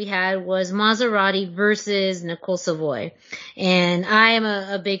match we had was Maserati versus Nicole Savoy. And I am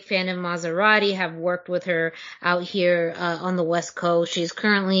a big fan of Maserati, have worked with her out here on the West Coast. She's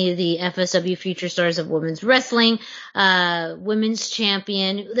currently the FSW Future Stars of Women's Wrestling women's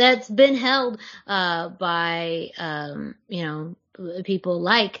champion that's been held by you know, people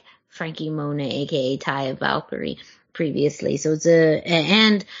like Frankie Mona, aka Taya Valkyrie, previously. So it's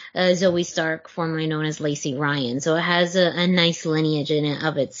and Zoe Stark, formerly known as Lacey Ryan. So it has a nice lineage in and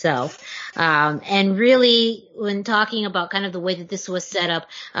of itself. And really, when talking about kind of the way that this was set up,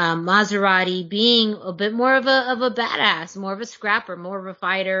 Maserati being a bit more of a badass, more of a scrapper, more of a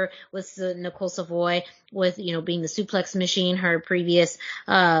fighter, with Nicole Savoy, with, you know, being the suplex machine, her previous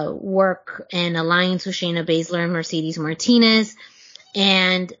work and alliance with Shayna Baszler and Mercedes Martinez.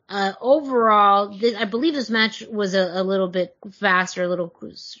 And overall, I believe this match was a little bit faster, a little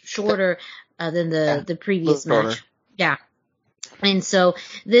shorter than the previous match. Yeah. And so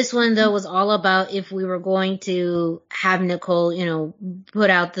this one, though, was all about if we were going to have Nicole, put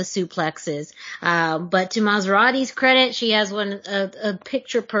out the suplexes. But to Maserati's credit, she has a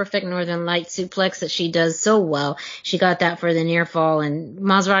picture perfect Northern Light suplex that she does so well. She got that for the near fall. And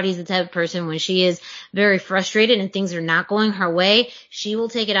Maserati's the type of person, when she is very frustrated and things are not going her way, she will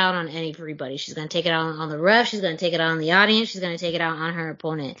take it out on everybody. She's going to take it out on the ref. She's going to take it out on the audience. She's going to take it out on her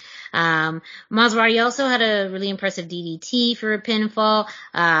opponent. Maserati also had a really impressive DDT for a pinfall,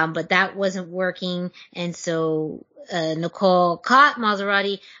 but that wasn't working, and so Nicole caught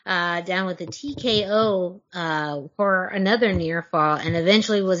Maserati down with a TKO for another near fall, and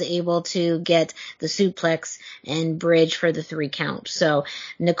eventually was able to get the suplex and bridge for the 3 count. So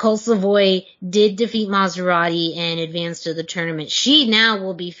Nicole Savoy did defeat Maserati and advance to the tournament. She now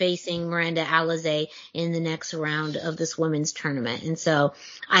will be facing Miranda Alizé in the next round of this women's tournament. And so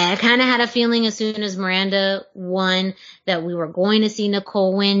I kind of had a feeling as soon as Miranda won that we were going to see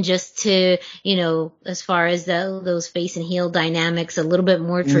Nicole win, just to, as far as those face and heel dynamics, a little bit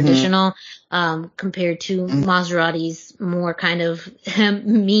more traditional, compared to Maserati's more kind of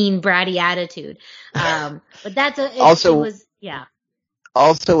mean, bratty attitude. But that's also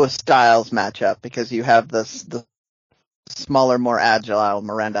a styles matchup, because you have the smaller, more agile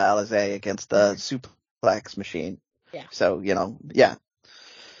Miranda Alizé against the suplex machine. Yeah. So, yeah.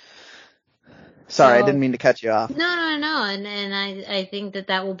 Sorry, I didn't mean to cut you off. No. And I think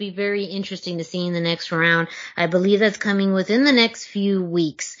that will be very interesting to see in the next round. I believe that's coming within the next few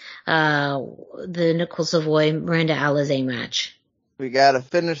weeks, the Nicole Savoy Miranda Alizé match. We got to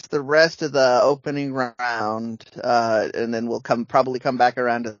finish the rest of the opening round, and then we'll probably come back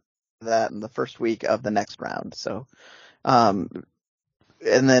around to that in the first week of the next round. So, and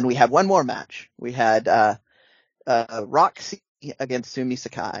then we have one more match. We had Roxy against Sumi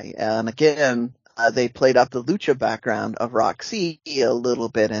Sakai, and again, they played up the Lucha background of Roxy a little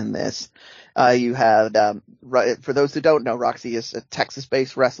bit in this. You had, for those who don't know, Roxy is a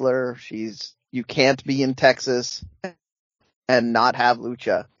Texas-based wrestler. You can't be in Texas and not have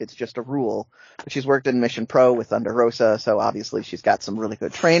Lucha. It's just a rule. But she's worked in Mission Pro with Thunder Rosa, so obviously she's got some really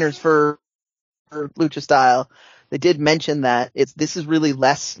good trainers for Lucha style. They did mention that this is really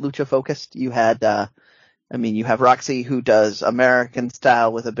less Lucha focused. You had, you have Roxy, who does American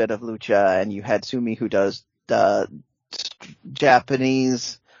style with a bit of Lucha, and you had Sumi, who does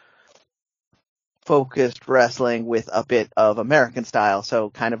Japanese focused wrestling with a bit of American style. So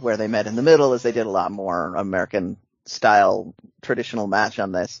kind of where they met in the middle is they did a lot more American style traditional match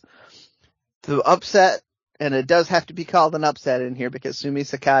on this. The upset, and it does have to be called an upset in here, because Sumi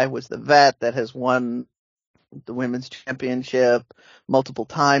Sakai was the vet that has won the women's championship multiple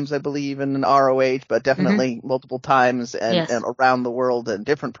times, I believe, in ROH, but definitely multiple times and around the world in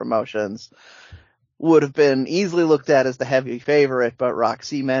different promotions. Would have been easily looked at as the heavy favorite, but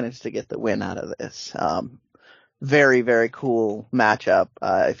Roxy managed to get the win out of this. Very, very cool matchup.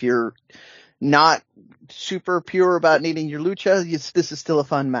 If you're not super pure about needing your Lucha, this is still a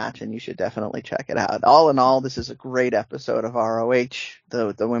fun match, and you should definitely check it out. All in all, this is a great episode of ROH.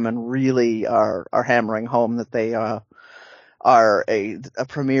 The women really are hammering home that they are a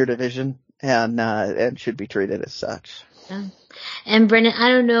premier division and should be treated as such. Yeah. And Brendan, I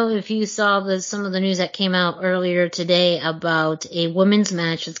don't know if you saw some of the news that came out earlier today about a women's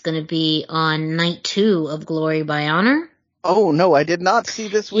match that's going to be on night 2 of Glory by Honor. Oh, no, I did not see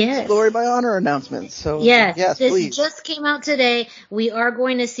this week's Glory by Honor announcement. So, yes, this please. Just came out today. We are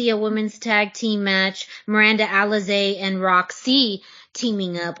going to see a women's tag team match, Miranda Alizé and Roxy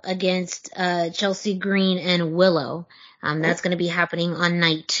teaming up against Chelsea Green and Willow. That's going to be happening on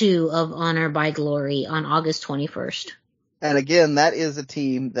night 2 of Honor by Glory on August 21st. And again, that is a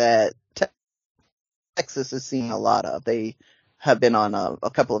team that Texas is seeing a lot of. They have been on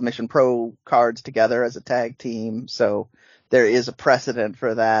a couple of Mission Pro cards together as a tag team, so there is a precedent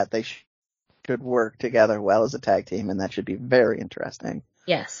for that. They should work together well as a tag team, and that should be very interesting.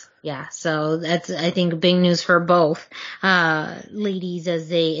 Yes. Yeah. So that's, I think, big news for both ladies as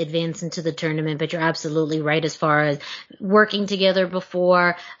they advance into the tournament. But you're absolutely right as far as working together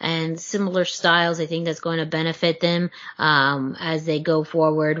before and similar styles. I think that's going to benefit them as they go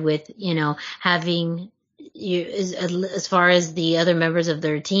forward with, having as far as the other members of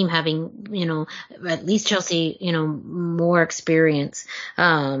their team having, at least Chelsea, more experience,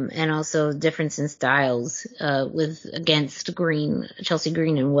 and also difference in styles, against Chelsea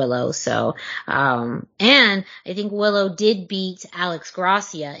Green and Willow. So, and I think Willow did beat Alex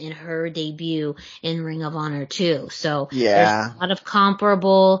Gracia in her debut in Ring of Honor too. So there's a lot of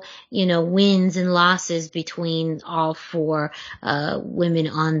comparable, wins and losses between all 4, women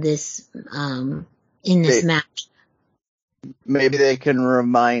on this, in this match. Maybe they can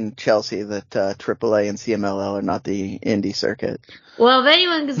remind Chelsea that AAA and CMLL are not the indie circuit. Well, if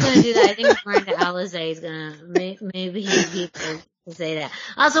anyone is going to do that, I think Miranda Alizé is going to, maybe he can say that.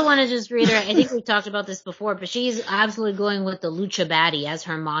 I also want to just reiterate, I think we've talked about this before, but she's absolutely going with the Lucha Baddie as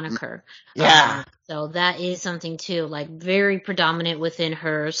her moniker. Yeah. So that is something too, like very predominant within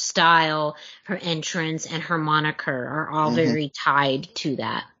her style, her entrance, and her moniker are all very tied to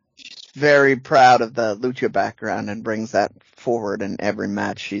that. Very proud of the Lucha background and brings that forward in every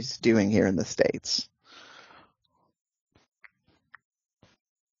match she's doing here in the States.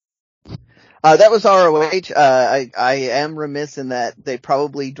 That was ROH. I am remiss in that they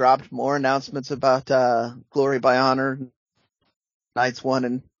probably dropped more announcements about Glory by Honor nights 1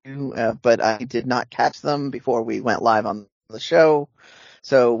 and 2, but I did not catch them before we went live on the show.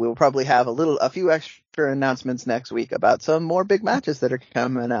 So we'll probably have a few extra announcements next week about some more big matches that are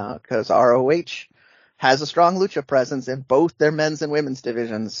coming out, because ROH has a strong Lucha presence in both their men's and women's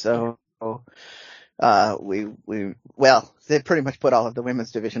divisions. So, they pretty much put all of the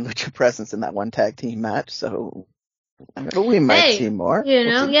women's division Lucha presence in that one tag team match. So we might see more.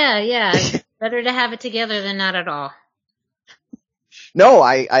 Yeah. Better to have it together than not at all. No,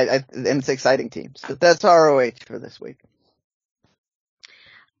 and it's exciting teams. But that's ROH for this week.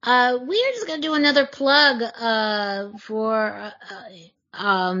 We are just gonna do another plug for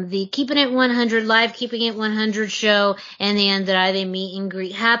the Keeping It 100 live Keeping It 100 show and the Andrade meet and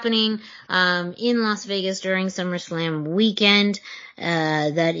greet happening in Las Vegas during SummerSlam weekend.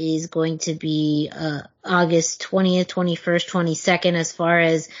 That is going to be August 20th, 21st, 22nd as far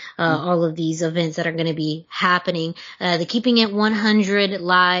as all of these events that are going to be happening. The Keeping It 100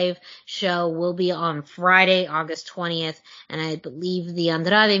 live show will be on Friday, August 20th, and I believe the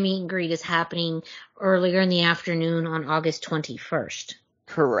Andrade meet and greet is happening earlier in the afternoon on August 21st.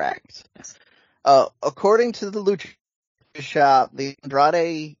 Correct. According to the Lucha Shop, the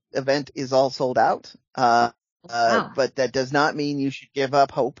Andrade event is all sold out. But that does not mean you should give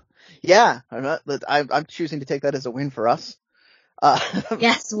up hope. Yeah, I'm choosing to take that as a win for us.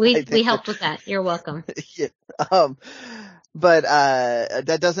 Yes, we helped with that. You're welcome. Yeah, but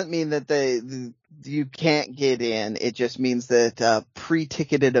that doesn't mean that you can't get in. It just means that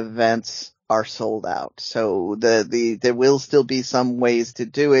pre-ticketed events are sold out. So there will still be some ways to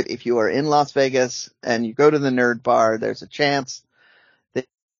do it. If you are in Las Vegas and you go to the Nerd Bar, there's a chance that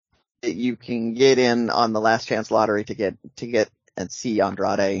you can get in on the last chance lottery to get and see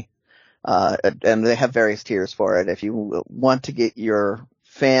Andrade. And they have various tiers for it. If you want to get your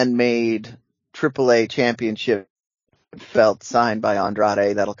fan-made AAA championship belt signed by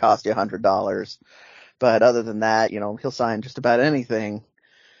Andrade, that'll cost you $100. But other than that, he'll sign just about anything.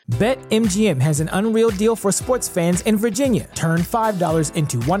 BetMGM has an unreal deal for sports fans in Virginia. Turn $5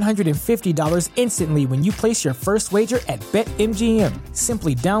 into $150 instantly when you place your first wager at BetMGM.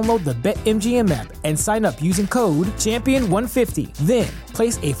 Simply download the BetMGM app and sign up using code Champion150. Then,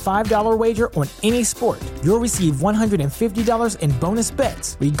 place a $5 wager on any sport. You'll receive $150 in bonus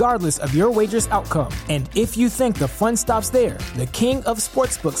bets, regardless of your wager's outcome. And if you think the fun stops there, the King of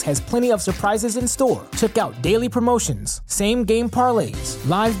Sportsbooks has plenty of surprises in store. Check out daily promotions, same-game parlays,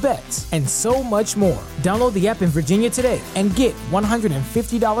 live bets, and so much more. Download the app in Virginia today and get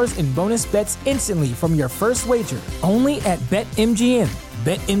 $150 in bonus bets instantly from your first wager. Only at BetMGM.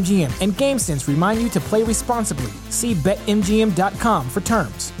 BetMGM and GameSense remind you to play responsibly. See BetMGM.com for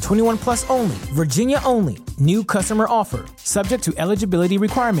terms. 21 plus only. Virginia only. New customer offer. Subject to eligibility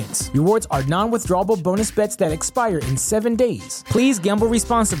requirements. Rewards are non-withdrawable bonus bets that expire in 7 days. Please gamble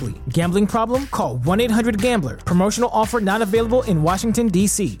responsibly. Gambling problem? Call 1-800-GAMBLER. Promotional offer not available in Washington,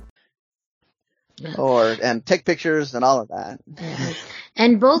 D.C. And take pictures and all of that.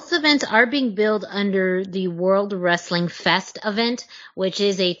 And both events are being billed under the World Wrestling Fest event, which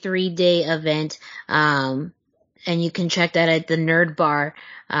is a 3-day event. And you can check that at the Nerd Bar.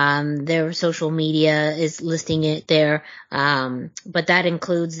 Their social media is listing it there. But that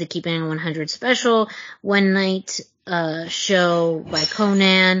includes the Keeping It 100 special, one night, show by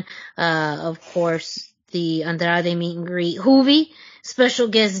Conan, of course, the Andrade meet and greet, Hoovy, special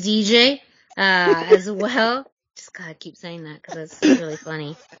guest DJ, as well. Just gotta keep saying that because that's really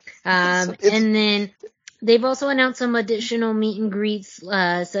funny. And then they've also announced some additional meet and greets,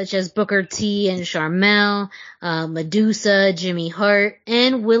 such as Booker T and Sharmell, Medusa, Jimmy Hart,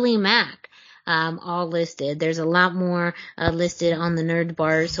 and Willie Mack, all listed. There's a lot more listed on the Nerd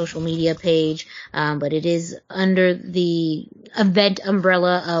Bar social media page, but it is under the event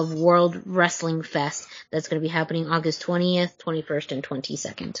umbrella of World Wrestling Fest. That's going to be happening August 20th, 21st, and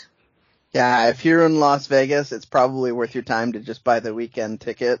 22nd. Yeah, if you're in Las Vegas, it's probably worth your time to just buy the weekend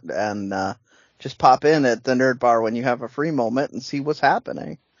ticket and just pop in at the Nerd Bar when you have a free moment and see what's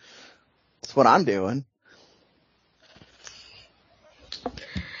happening. That's what I'm doing.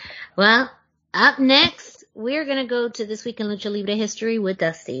 Well, up next, we're going to go to This Week in Lucha Libre History with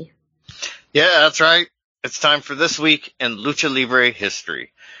Dusty. Yeah, that's right. It's time for This Week in Lucha Libre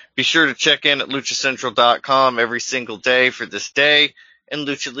History. Be sure to check in at luchacentral.com every single day for this day in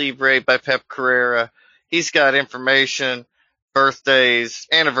Lucha Libre by Pep Guerrera. He's got information, birthdays,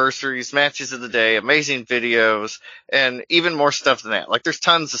 anniversaries, matches of the day, amazing videos, and even more stuff than that. Like, there's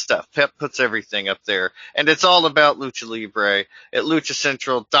tons of stuff. Pep puts everything up there. And it's all about Lucha Libre at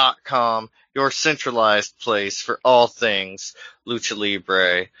luchacentral.com, your centralized place for all things Lucha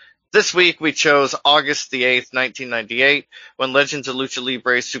Libre. This week we chose August the 8th, 1998, when Legends of Lucha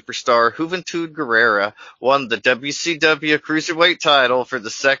Libre superstar Juventud Guerrera won the WCW Cruiserweight title for the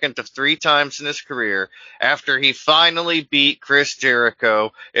second of 3 times in his career after he finally beat Chris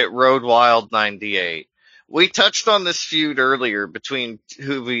Jericho at Road Wild 98. We touched on this feud earlier between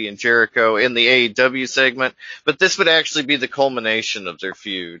Juvi and Jericho in the AEW segment, but this would actually be the culmination of their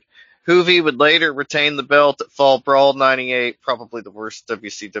feud. Juvi would later retain the belt at Fall Brawl 98, probably the worst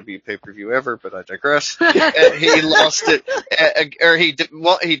WCW pay-per-view ever, but I digress. He lost it,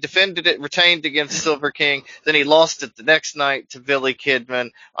 he defended it, retained against Silver King, then he lost it the next night to Billy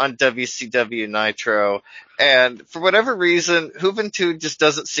Kidman on WCW Nitro. And for whatever reason, Juventud just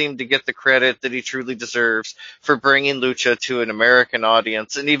doesn't seem to get the credit that he truly deserves for bringing Lucha to an American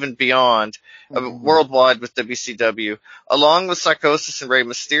audience and even beyond, worldwide with WCW. Along with Psychosis and Rey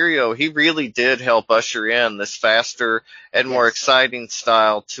Mysterio, he really did help usher in this faster and more exciting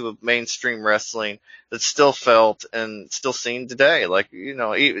style to a mainstream wrestling that's still felt and still seen today. Like, you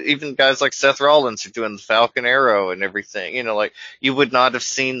know, even guys like Seth Rollins are doing the Falcon Arrow and everything. You know, like, you would not have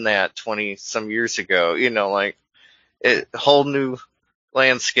seen that 20-some years ago. You know, like, a whole new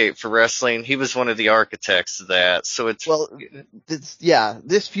landscape for wrestling. He was one of the architects of that. So it's... Well,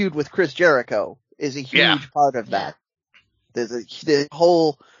 this feud with Chris Jericho is a huge part of that. The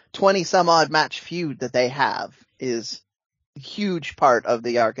whole 20-some-odd match feud that they have is a huge part of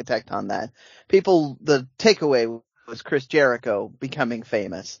the architect on that. The takeaway was Chris Jericho becoming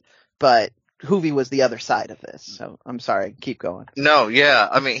famous, but Juvi was the other side of this. So I'm sorry, keep going. No, yeah,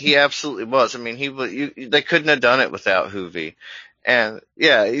 I mean, he absolutely was. I mean, they couldn't have done it without Juvi. And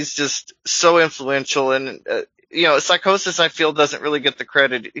yeah, he's just so influential. And, you know, Psychosis, I feel, doesn't really get the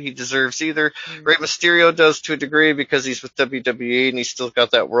credit he deserves either. Rey Mysterio does to a degree because he's with WWE and he's still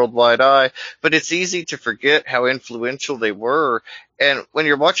got that worldwide eye. But it's easy to forget how influential they were. And when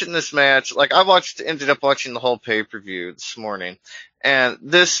you're watching this match, like, ended up watching the whole pay-per-view this morning. And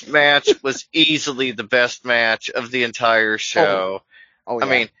this match was easily the best match of the entire show. Oh yeah. I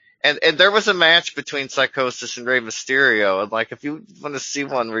mean, and there was a match between Psychosis and Rey Mysterio. And, like, if you want to see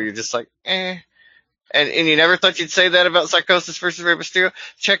one where you're just like, eh. And you never thought you'd say that about Psychosis versus Rey Mysterio?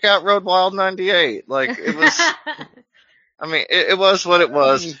 Check out Road Wild 98. Like, it was, I mean, it was what it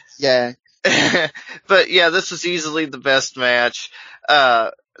was. Yeah. But yeah, this was easily the best match.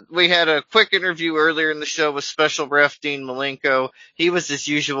 We had a quick interview earlier in the show with special ref Dean Malenko. He was his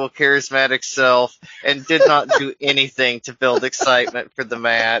usual charismatic self and did not do anything to build excitement for the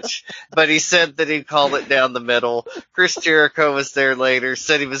match. But he said that he'd call it down the middle. Chris Jericho was there later,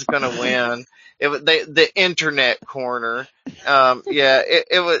 said he was going to win. The internet corner.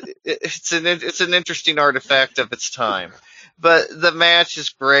 It's an interesting artifact of its time. But the match is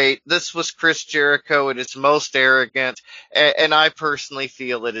great. This was Chris Jericho at his most arrogant, and I personally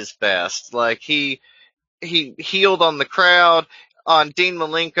feel at his best. Like, he healed on the crowd, on Dean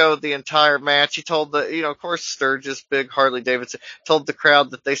Malenko the entire match. He told of course Sturgis, big Harley Davidson, told the crowd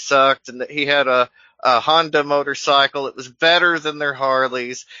that they sucked and that he had a Honda motorcycle. It was better than their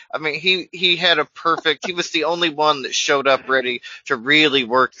Harleys. I mean, he had he was the only one that showed up ready to really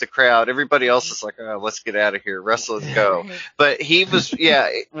work the crowd. Everybody else is like, oh, let's get out of here. Wrestle and go. But he was,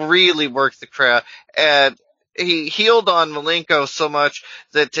 really worked the crowd. And he healed on Malenko so much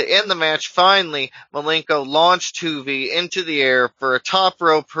that to end the match, finally, Malenko launched Juvi into the air for a top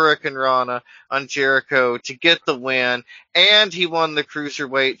rope Hurricane Rana on Jericho to get the win. And he won the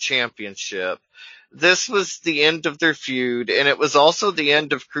Cruiserweight Championship. This was the end of their feud, and it was also the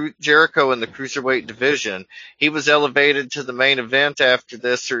end of Jericho in the Cruiserweight division. He was elevated to the main event after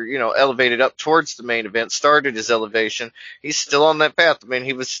this, or, elevated up towards the main event, started his elevation. He's still on that path. I mean,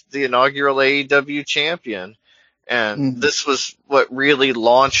 he was the inaugural AEW champion, and this was what really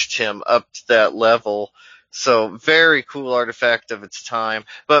launched him up to that level. So, very cool artifact of its time.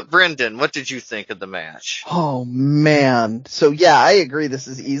 But, Brendan, what did you think of the match? Oh, man. So, yeah, I agree. This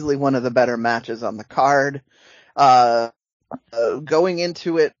is easily one of the better matches on the card. going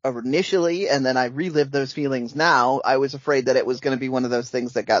into it initially, and then I relived those feelings now, I was afraid that it was going to be one of those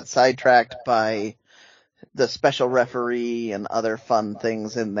things that got sidetracked by the special referee and other fun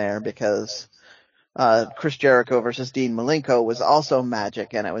things in there, because Chris Jericho versus Dean Malenko was also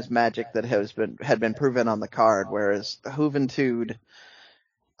magic, and it was magic that had been proven on the card, whereas Juventud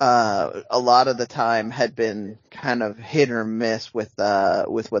a lot of the time had been kind of hit or miss with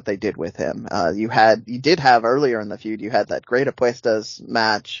what they did with him. You did have earlier in the feud, you had that Great Apuestas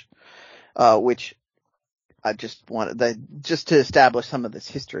match, which I just wanted just to establish some of this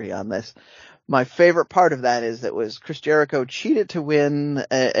history on this. My favorite part of that is that was Chris Jericho cheated to win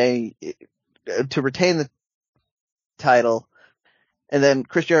to retain the title, and then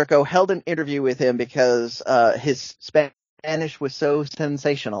Chris Jericho held an interview with him because his Spanish was so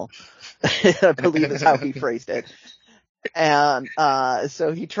sensational, I believe is how he phrased it. And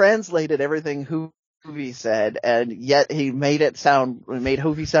so he translated everything Juvi said, and yet he made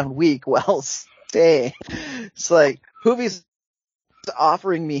Juvi sound weak while saying, it's like, Juvi's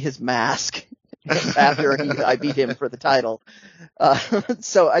offering me his mask after I beat him for the title.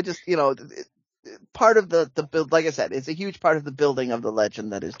 So I just, part of the build, like I said, it's a huge part of the building of the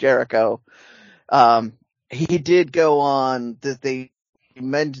legend that is Jericho. He did go on,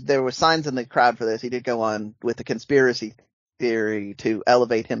 there were signs in the crowd for this. He did go on with the conspiracy theory to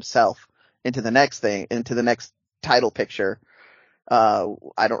elevate himself into the next title picture.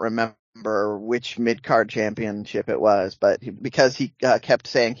 I don't remember which mid-card championship it was, but because he kept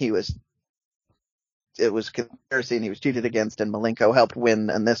saying it was conspiracy and he was cheated against, and Malenko helped win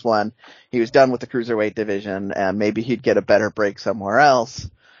in this one, he was done with the cruiserweight division, and maybe he'd get a better break somewhere else,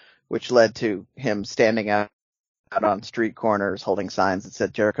 which led to him standing out on street corners holding signs that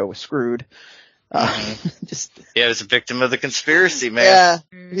said Jericho was screwed. He was a victim of the conspiracy, man.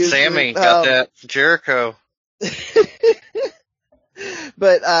 Yeah, Sammy got that from Jericho.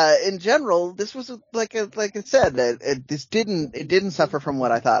 But in general, this was like I said, it didn't suffer from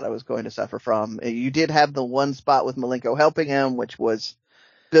what I thought I was going to suffer from. You did have the one spot with Malenko helping him, which was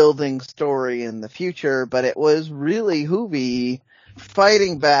building story in the future, but it was really Juvi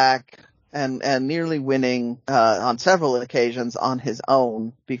fighting back and nearly winning on several occasions on his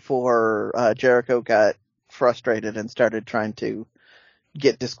own before Jericho got frustrated and started trying to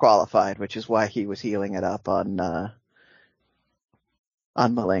get disqualified, which is why he was healing it up on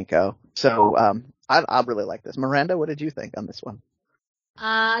Malenko. So I really like this. Miranda, what did you think on this one?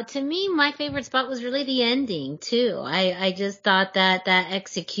 To me, my favorite spot was really the ending too. I just thought that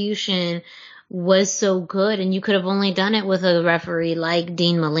execution was so good, and you could have only done it with a referee like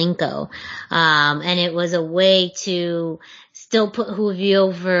Dean Malenko. And it was a way to still put Juvi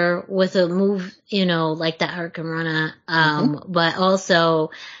over with a move, like that Hurricanrana. But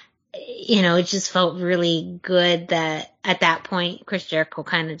also, it just felt really good that at that point, Chris Jericho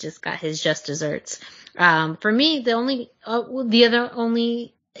kind of just got his just desserts. For me, the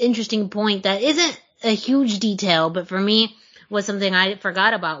only interesting point that isn't a huge detail, but for me was something I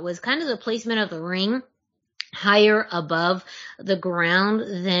forgot about, was kind of the placement of the ring higher above the ground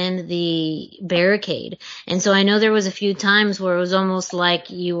than the barricade. And so I know there was a few times where it was almost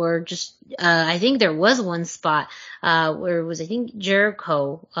like you were just, I think there was one spot, where it was, I think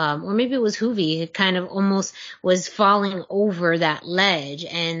Jericho, or maybe it was Juvi, it kind of almost was falling over that ledge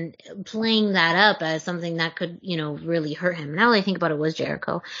and playing that up as something that could, really hurt him. Now that I think about it, was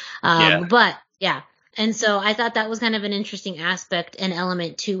Jericho. But yeah. And so I thought that was kind of an interesting aspect and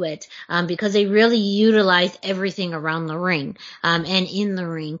element to it, because they really utilized everything around the ring, and in the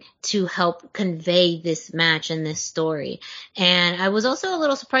ring to help convey this match and this story. And I was also a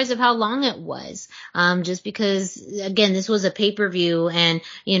little surprised of how long it was, just because, again, this was a pay-per-view and,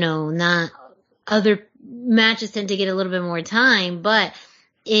 not other matches tend to get a little bit more time, but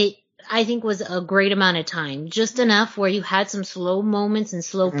I think was a great amount of time, just enough where you had some slow moments and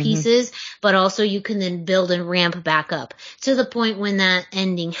slow pieces, but also you can then build and ramp back up to the point when that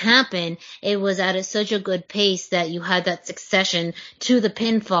ending happened. It was at such a good pace that you had that succession to the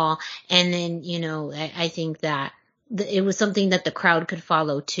pinfall. And then, I think that it was something that the crowd could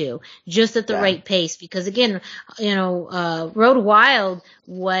follow too, just at the right pace, because again, Road Wild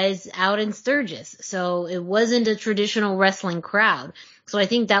was out in Sturgis, so it wasn't a traditional wrestling crowd. So I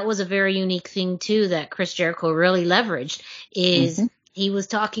think that was a very unique thing too that Chris Jericho really leveraged, is he was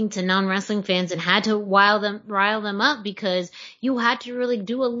talking to non-wrestling fans and had to rile them up, because you had to really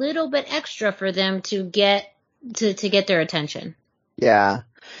do a little bit extra for them to get their attention. Yeah.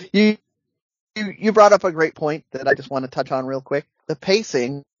 You brought up a great point that I just want to touch on real quick. the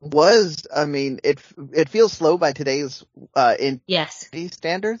pacing was, I mean, it feels slow by today's indie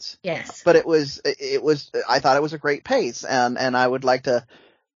standards. Yes. But it was I thought it was a great pace, and I would like to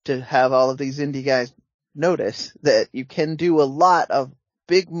have all of these indie guys notice that you can do a lot of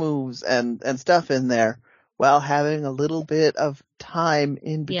big moves and stuff in there while having a little bit of time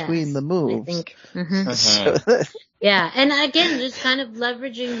in between the moves. I think. Yeah, and again, just kind of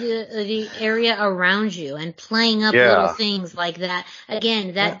leveraging the area around you and playing up little things like that.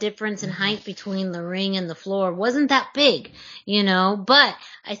 Again, that difference in height between the ring and the floor wasn't that big, but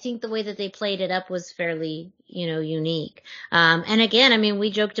I think the way that they played it up was fairly, unique. And again, I mean, we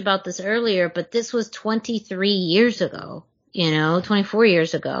joked about this earlier, but this was 23 years ago. 24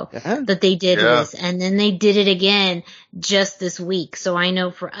 years ago that they did this, and then they did it again just this week. So I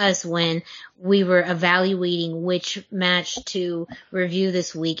know for us, when we were evaluating which match to review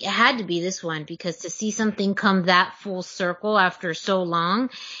this week, it had to be this one, because to see something come that full circle after so long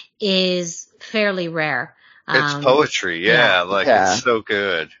is fairly rare. It's poetry. It's so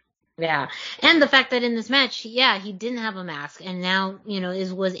good. Yeah. And the fact that in this match, he didn't have a mask, and now,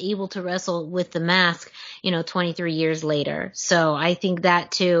 was able to wrestle with the mask, 23 years later. So I think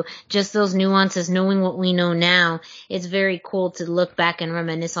that too, just those nuances, knowing what we know now, it's very cool to look back and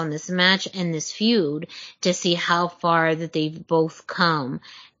reminisce on this match and this feud to see how far that they've both come,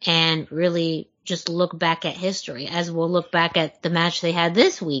 and really just look back at history, as we'll look back at the match they had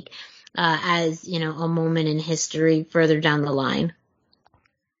this week, as, a moment in history further down the line.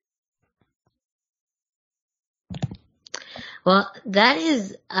 Well, that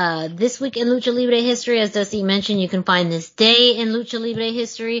is this week in Lucha Libre history. As Dusty mentioned, you can find this day in Lucha Libre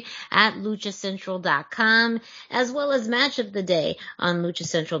history at luchacentral.com, as well as match of the day on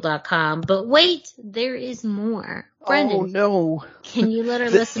luchacentral.com. But wait, there is more. Brendan, oh no! Can you let our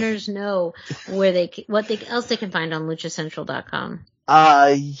listeners know what else they can find on luchacentral.com?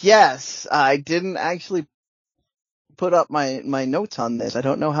 Yes, I didn't actually put up my notes on this. I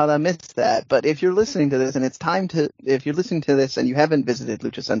don't know how I missed that, but if you're listening to this and if you're listening to this and you haven't visited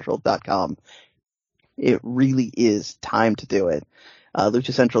luchacentral.com, it really is time to do it.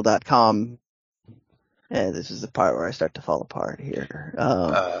 Luchacentral.com, and this is the part where I start to fall apart here.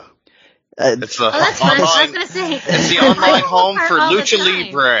 It's the that's fine. I was gonna say, it's the online home for Lucha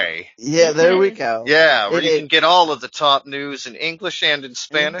Libre. Yeah, there we go. Yeah, where you can get all of the top news in English and in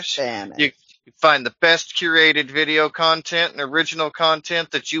Spanish. You find the best curated video content and original content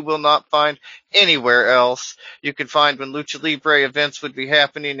that you will not find anywhere else. You can find when Lucha Libre events would be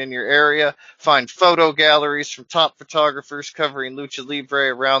happening in your area, find photo galleries from top photographers covering Lucha Libre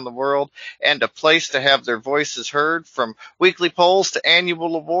around the world, and a place to have their voices heard, from weekly polls to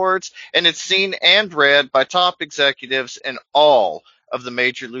annual awards, and it's seen and read by top executives in all of the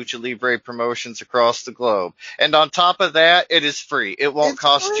major Lucha Libre promotions across the globe. And on top of that, it is free. It won't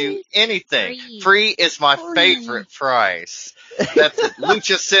cost you anything. Free is my favorite price. That's at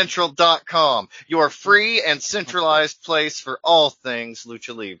luchacentral.com. Your free and centralized place for all things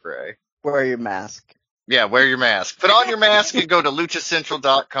Lucha Libre. Wear your mask. Yeah, wear your mask. Put on your mask and go to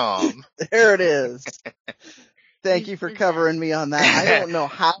luchacentral.com. There it is. Thank you for covering me on that. I don't know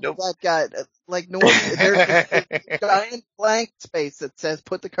how that got, there's a giant blank space that says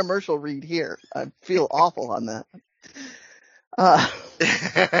put the commercial read here. I feel awful on that.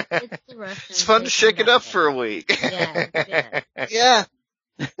 It's fun to shake it up for a week. Yeah.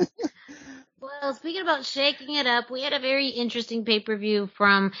 Well, speaking about shaking it up, we had a very interesting pay-per-view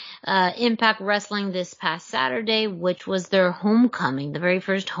from Impact Wrestling this past Saturday, which was their homecoming, the very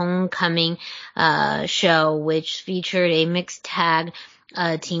first homecoming show, which featured a mixed tag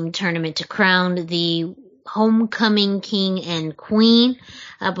team tournament to crown the homecoming king and queen.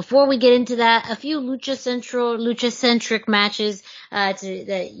 Before we get into that, a few Lucha-centric matches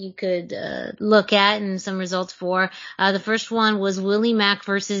that you could look at and some results for. The first one was Willie Mack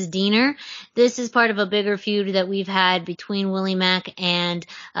versus Diener. This is part of a bigger feud that we've had between Willie Mack and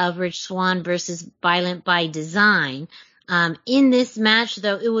Rich Swann versus Violent by Design. In this match,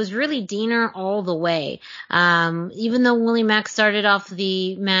 though, it was really Diener all the way. Even though Willie Mack started off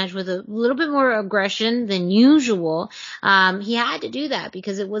the match with a little bit more aggression than usual, he had to do that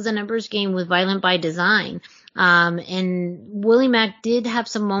because it was a numbers game with Violent by Design. And Willie Mack did have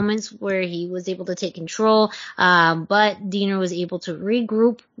some moments where he was able to take control, but Diener was able to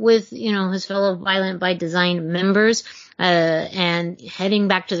regroup with, his fellow Violent by Design members. and heading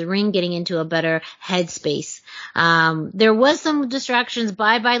back to the ring, getting into a better headspace. There was some distractions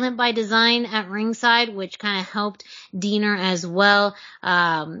by Violent by Design at ringside, which kind of helped Diener as well.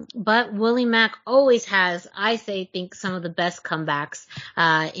 But Willie Mack always has, I think some of the best comebacks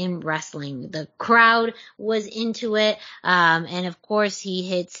in wrestling. The crowd was into it, and of course he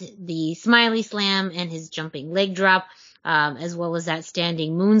hits the Smiley Slam and his jumping leg drop, as well as that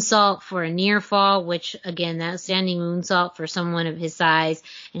standing moonsault for a near fall, which again, that standing moonsault for someone of his size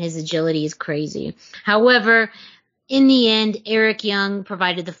and his agility is crazy. However, in the end, Eric Young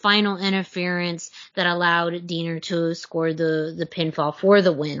provided the final interference that allowed Diener to score the pinfall for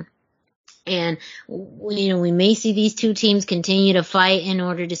the win. And, we may see these two teams continue to fight in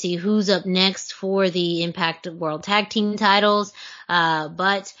order to see who's up next for the Impact World Tag Team titles.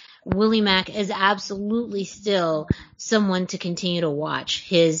 But Willie Mack is absolutely still someone to continue to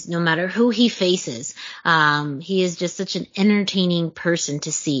watch. No matter who he faces, he is just such an entertaining person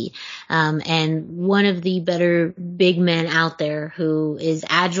to see. And one of the better big men out there who is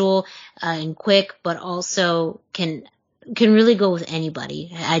agile, and quick, but also can really go with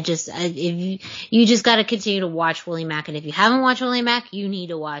anybody. If you just got to continue to watch Willie Mack. And if you haven't watched Willie Mack, you need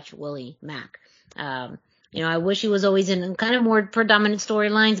to watch Willie Mack. I wish he was always in kind of more predominant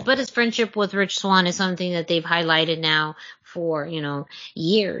storylines, but his friendship with Rich Swann is something that they've highlighted now for,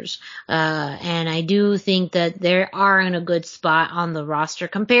 years. And I do think that they are in a good spot on the roster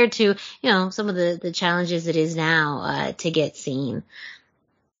compared to, some of the challenges it is now, to get seen.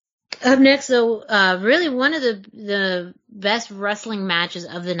 Up next, though, really one of the best wrestling matches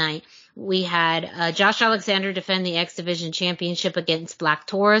of the night. We had Josh Alexander defend the X Division Championship against Black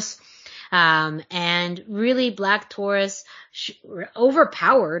Taurus. And really Black Taurus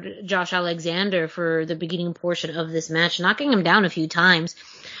overpowered Josh Alexander for the beginning portion of this match, knocking him down a few times.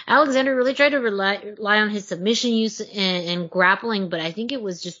 Alexander really tried to rely on his submission use and grappling, but I think it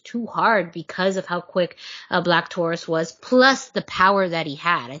was just too hard because of how quick Black Taurus was, plus the power that he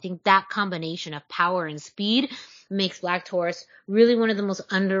had. I think that combination of power and speed makes Black Taurus really one of the most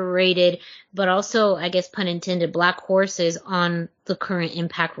underrated, but also, I guess pun intended, black horses on the current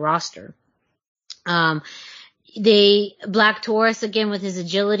Impact roster. Black Taurus, again, with his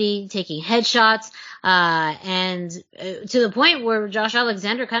agility, taking headshots, and to the point where Josh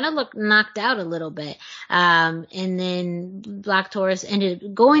Alexander kind of looked knocked out a little bit. And then Black Taurus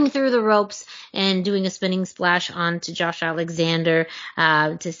ended going through the ropes and doing a spinning splash onto Josh Alexander,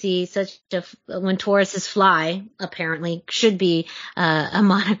 to see when Tauruses fly, apparently should be, a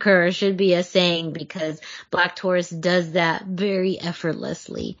moniker, or should be a saying, because Black Taurus does that very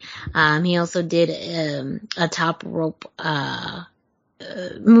effortlessly. He also did, a top rope,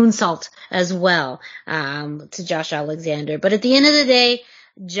 moonsault as well, to Josh Alexander. But at the end of the day,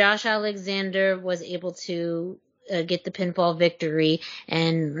 Josh Alexander was able to get the pinfall victory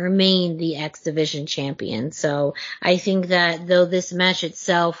and remain the X Division champion. So I think that though this match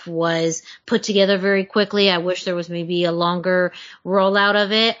itself was put together very quickly, I wish there was maybe a longer rollout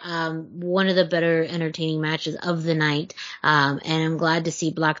of it. One of the better entertaining matches of the night. And I'm glad to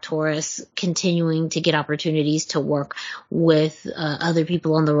see Black Taurus continuing to get opportunities to work with other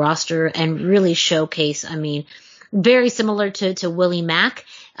people on the roster and really showcase, very similar to Willie Mack.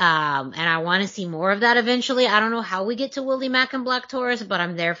 And I want to see more of that eventually. I don't know how we get to Willie Mack and Black Taurus, but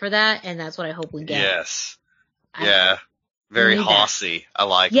I'm there for that, and that's what I hope we get. Yes. Yeah. Very hossy. I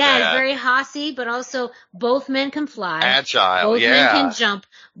like that. Yeah, it's very hossy, but also both men can fly. Agile, both men can jump.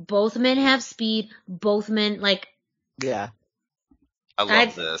 Both men have speed. Both men, Yeah. I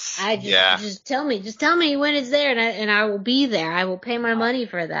love this. Just tell me when it's there, and I will be there. I will pay my money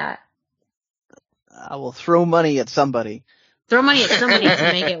for that. I will throw money at somebody. Throw money at somebody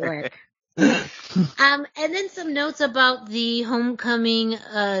to make it work. And then some notes about the homecoming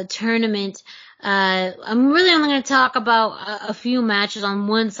tournament. I'm really only going to talk about a few matches on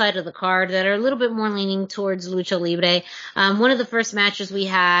one side of the card that are a little bit more leaning towards Lucha Libre. One of the first matches we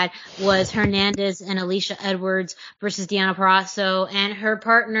had was Hernandez and Alicia Edwards versus Deonna Purrazzo and her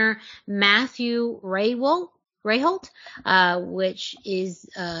partner Matthew Rayholt, which is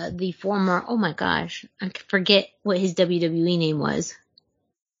the former, oh my gosh, I forget what his WWE name was.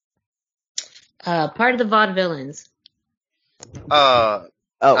 Part of the Vaudevillains.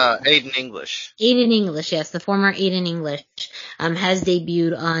 Aiden English. Aiden English, yes, the former Aiden English has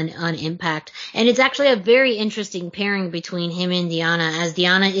debuted on Impact. And it's actually a very interesting pairing between him and Deonna, as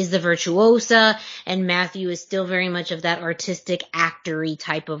Deonna is the virtuosa and Matthew is still very much of that artistic actor-y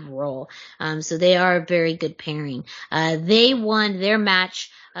type of role. So they are a very good pairing. They won their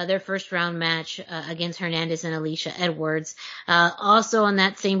match their first round match against Hernandez and Alicia Edwards. Also on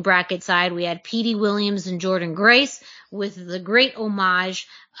that same bracket side, we had Petey Williams and Jordan Grace with the great homage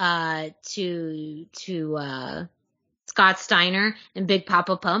to Scott Steiner and Big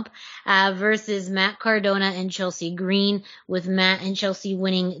Papa Pump versus Matt Cardona and Chelsea Green, with Matt and Chelsea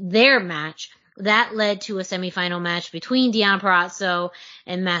winning their match. That led to a semifinal match between Deonna Purrazzo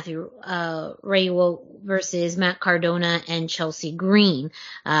and Matthew Rayuo versus Matt Cardona and Chelsea Green.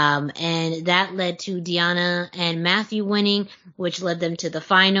 And that led to Deonna and Matthew winning, which led them to the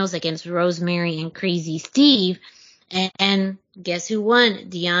finals against Rosemary and Crazy Steve. And guess who won?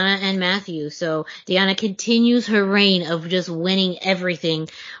 Deonna and Matthew. So Deonna continues her reign of just winning everything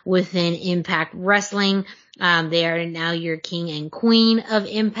within Impact Wrestling. They are now your king and queen of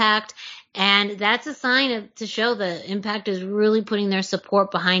Impact. And that's a sign to show that Impact is really putting their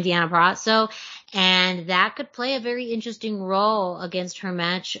support behind Deonna Purrazzo. And that could play a very interesting role against her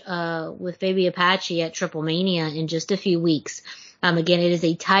match with Baby Apache at Triple Mania in just a few weeks. Again, it is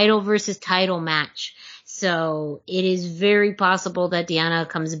a title versus title match. So it is very possible that Deonna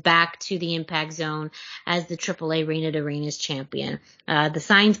comes back to the Impact Zone as the AAA Reina de Reinas champion. The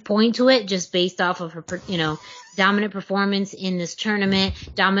signs point to it just based off of her, dominant performance in this tournament,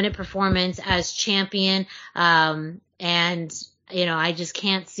 dominant performance as champion. And, I just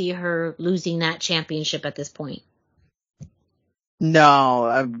can't see her losing that championship at this point.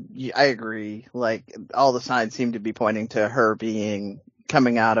 No, I agree. Like, all the signs seem to be pointing to her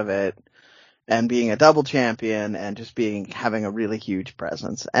coming out of it and being a double champion and just having a really huge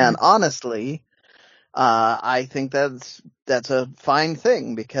presence. And honestly, I think that's a fine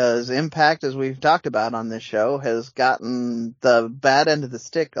thing, because Impact, as we've talked about on this show, has gotten the bad end of the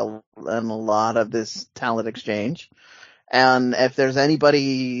stick in a lot of this talent exchange. And if there's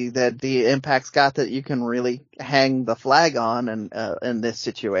anybody that the Impact's got that you can really hang the flag on in this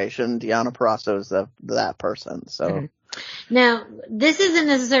situation, Deonna Purrazzo is that person. So. Mm-hmm. Now, this isn't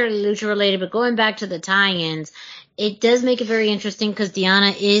necessarily Lucha related, but going back to the tie-ins, it does make it very interesting because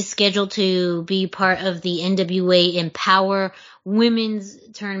Deonna is scheduled to be part of the NWA Empower Women's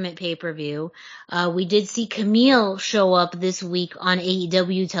Tournament pay-per-view. We did see Camille show up this week on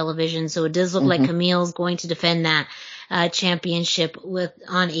AEW television, so it does look like Camille's going to defend that championship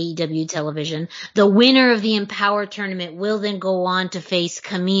on AEW television. The winner of the Empower tournament will then go on to face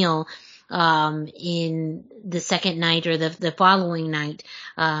Camille in the second night or the following night,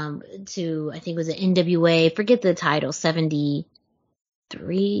 to, I think it was an NWA, forget the title,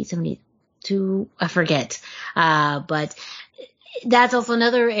 73, 72, I forget. But that's also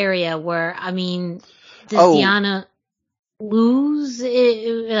another area where, does Deonna lose?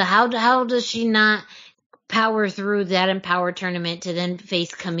 How does she not power through that Empower tournament to then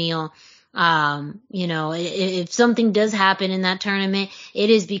face Camille? If something does happen in that tournament, it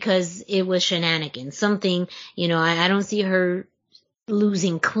is because it was shenanigans. Something, I don't see her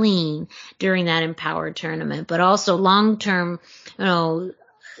losing clean during that Empower tournament. But also long term,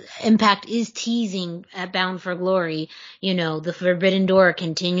 Impact is teasing at Bound for Glory, the Forbidden Door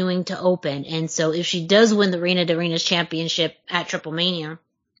continuing to open. And so if she does win the Reina de Reinas championship at Triple Mania,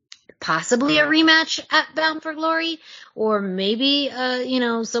 possibly a rematch at Bound for Glory, or maybe,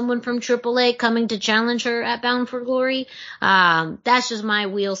 someone from AAA coming to challenge her at Bound for Glory. That's just my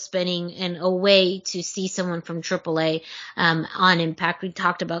wheel spinning and a way to see someone from AAA, on Impact. We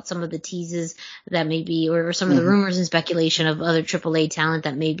talked about some of the teases that may be, or some of the rumors and speculation of other AAA talent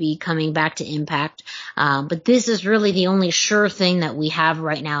that may be coming back to Impact. But this is really the only sure thing that we have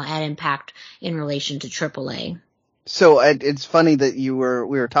right now at Impact in relation to AAA. So it's funny that we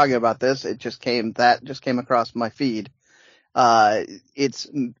were talking about this. It just came across my feed. It's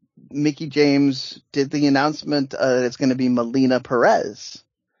Mickie James did the announcement. It's going to be Melina Perez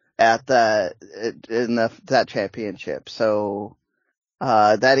at that championship. So,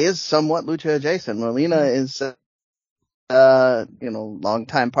 that is somewhat Lucha adjacent. Melina is,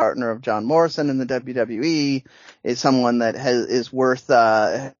 longtime partner of John Morrison in the WWE, is someone that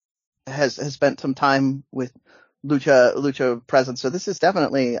has spent some time with Lucha presence. So this is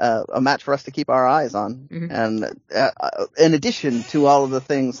definitely a match for us to keep our eyes on. And in addition to all of the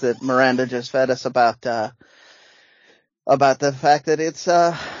things that Miranda just fed us about the fact that it's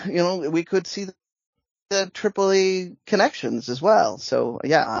we could see the AAA connections as well. So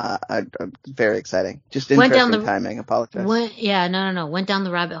yeah, very exciting. Just interesting timing. Apologize. Went down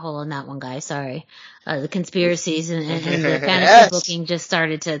the rabbit hole on that one, guys. Sorry. The conspiracies and the fantasy booking just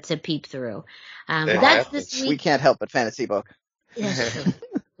started to peep through. That's this week. We can't help but fantasy book. That's true.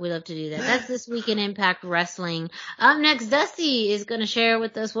 We love to do that. That's this week in Impact Wrestling. Up next, Dusty is going to share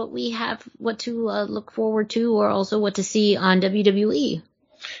with us what we have, what to look forward to, or also what to see on WWE.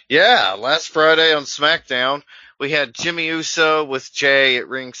 Yeah, last Friday on SmackDown, we had Jimmy Uso with Jay at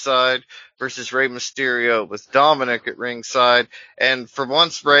ringside versus Rey Mysterio with Dominic at ringside. And for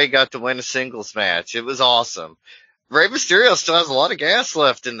once, Rey got to win a singles match. It was awesome. Rey Mysterio still has a lot of gas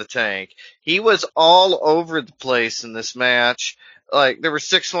left in the tank. He was all over the place in this match. Like, there were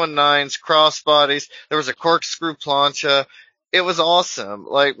 619s, crossbodies, there was a corkscrew plancha. It was awesome.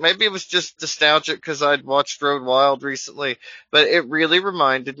 Like, maybe it was just nostalgic because I'd watched Road Wild recently, but it really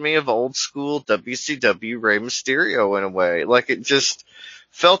reminded me of old school WCW Rey Mysterio in a way. Like, it just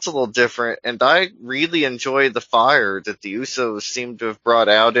felt a little different, and I really enjoyed the fire that the Usos seemed to have brought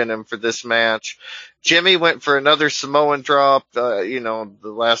out in him for this match. Jimmy went for another Samoan drop. The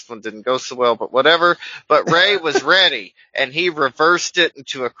last one didn't go so well, but whatever. But Rey was ready, and he reversed it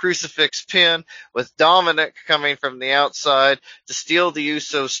into a crucifix pin with Dominic coming from the outside to steal the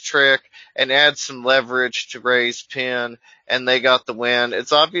Usos' trick and add some leverage to Rey's pin, and they got the win.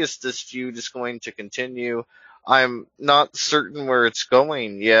 It's obvious this feud is going to continue. I'm not certain where it's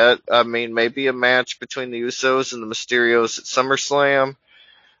going yet. I mean, maybe a match between the Usos and the Mysterios at SummerSlam.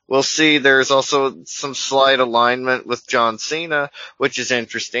 We'll see. There's also some slight alignment with John Cena, which is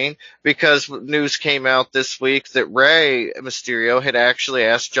interesting because news came out this week that Rey Mysterio had actually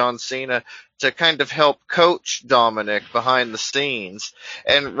asked John Cena to kind of help coach Dominic behind the scenes.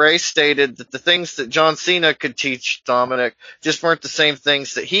 And Rey stated that the things that John Cena could teach Dominic just weren't the same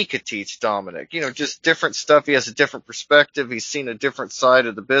things that he could teach Dominic. Just different stuff. He has a different perspective. He's seen a different side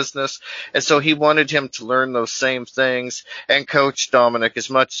of the business. And so he wanted him to learn those same things and coach Dominic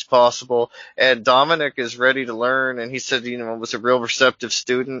as much as possible. And Dominic is ready to learn. And he said, was a real receptive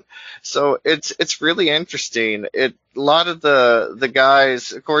student. So it's really interesting. A lot of the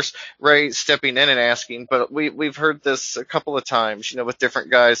guys, of course, Rey stepping in and asking, but we've heard this a couple of times, with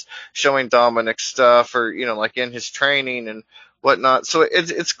different guys showing Dominic stuff or, like in his training and whatnot. So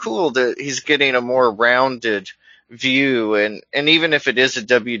it's cool that he's getting a more rounded view. And even if it is a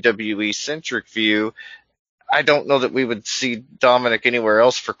WWE centric view, I don't know that we would see Dominic anywhere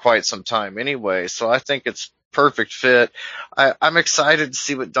else for quite some time anyway. So I think it's perfect fit. I'm excited to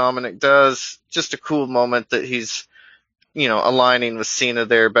see what Dominic does. Just a cool moment that he's aligning with Cena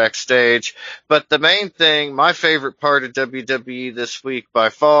there backstage. But the main thing, my favorite part of WWE this week by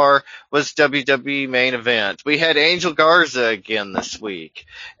far, was WWE main event. We had Angel Garza again this week.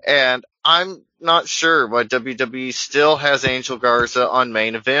 And I'm not sure why WWE still has Angel Garza on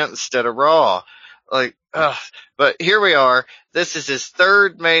main event instead of Raw. But here we are. This is his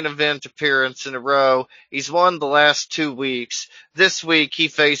third main event appearance in a row. He's won the last 2 weeks. This week he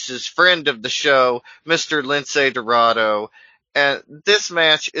faces friend of the show, Mr. Lince Dorado. And this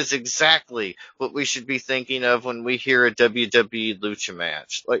match is exactly what we should be thinking of when we hear a WWE Lucha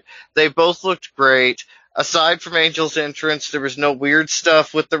match. They both looked great. Aside from Angel's entrance, there was no weird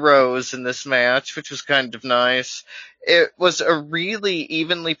stuff with the Rose in this match, which was kind of nice. It was a really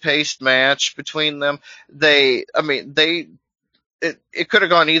evenly paced match between them. It could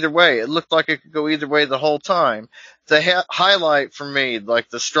have gone either way. It looked like it could go either way the whole time. The highlight for me,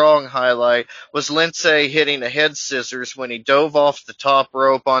 the strong highlight, was Lince hitting a head scissors when he dove off the top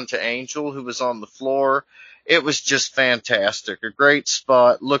rope onto Angel, who was on the floor. It was just fantastic. A great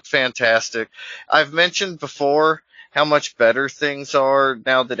spot. Looked fantastic. I've mentioned before how much better things are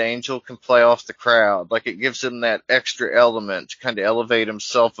now that Angel can play off the crowd. It gives him that extra element to kind of elevate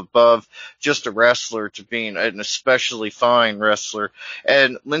himself above just a wrestler to being an especially fine wrestler.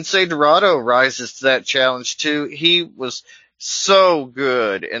 And Lince Dorado rises to that challenge too. He was so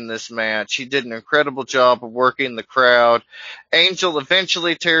good in this match. He did an incredible job of working the crowd. Angel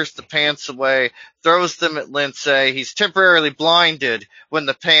eventually tears the pants away, throws them at Lince. He's temporarily blinded when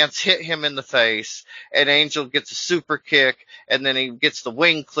the pants hit him in the face, and Angel gets a super kick, and then he gets the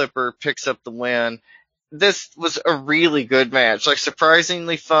wing clipper, picks up the win. This was a really good match.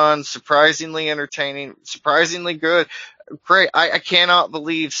 Surprisingly fun, surprisingly entertaining, surprisingly good. Great. I cannot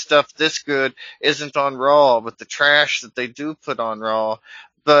believe stuff this good isn't on Raw with the trash that they do put on Raw.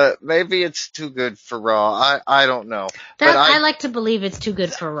 But maybe it's too good for Raw. I don't know. I like to believe it's too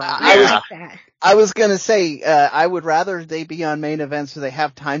good for Raw. I like that. I was gonna say, I would rather they be on main events so they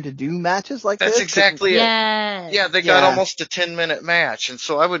have time to do matches like this. That's exactly it. Yes. Yeah, they got almost a 10-minute match, and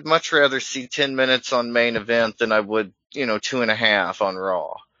so I would much rather see 10 minutes on main event than I would, 2.5 on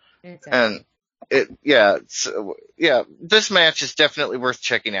Raw. And this match is definitely worth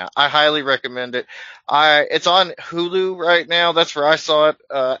checking out. I highly recommend it. It's on Hulu right now. That's where I saw it.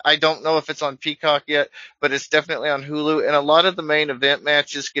 I don't know if it's on Peacock yet, but it's definitely on Hulu. And a lot of the main event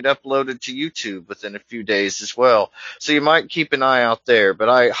matches get uploaded to YouTube within a few days as well. So you might keep an eye out there, but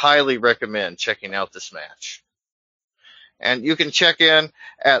I highly recommend checking out this match. And you can check in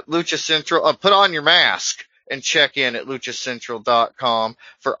at Lucha Central. Put on your mask and check in at luchacentral.com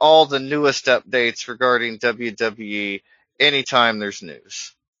for all the newest updates regarding WWE anytime there's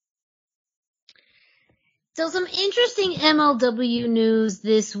news. So some interesting MLW news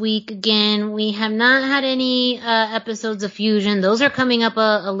this week. Again, we have not had any episodes of Fusion. Those are coming up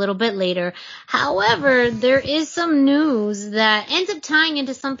a little bit later. However, there is some news that ends up tying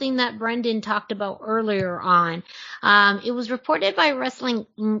into something that Brendan talked about earlier on. It was reported by Wrestling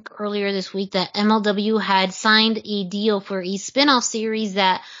Inc. earlier this week that MLW had signed a deal for a spin-off series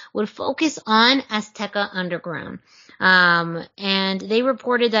that would focus on Azteca Underground. And they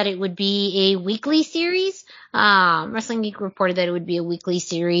reported that it would be a weekly series. Wrestling Geek reported that it would be a weekly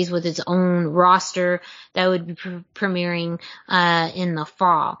series with its own roster that would be premiering in the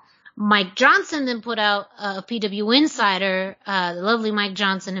fall. Mike Johnson then put out, PW Insider, the lovely Mike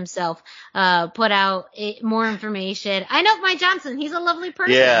Johnson himself, put out more information. I know Mike Johnson. He's a lovely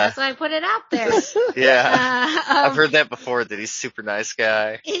person. Yeah. That's why I put it out there. Yeah. I've heard that before, that he's a super nice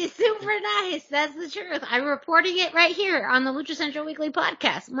guy. He's super nice. That's the truth. I'm reporting it right here on the Lucha Central Weekly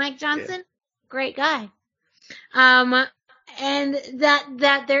Podcast. Mike Johnson, great guy. And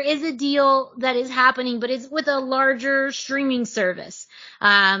that there is a deal that is happening, but it's with a larger streaming service.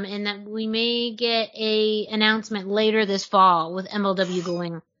 And that we may get a announcement later this fall with MLW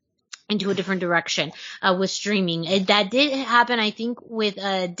going into a different direction, with streaming. That did happen, I think, with,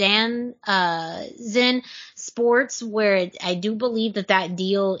 Dan, Zen Sports, where I do believe that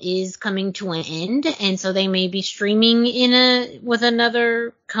deal is coming to an end. And so they may be streaming with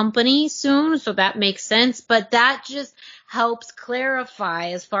another company soon. So that makes sense. But that just helps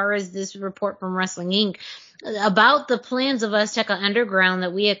clarify, as far as this report from Wrestling Inc., about the plans of Azteca Underground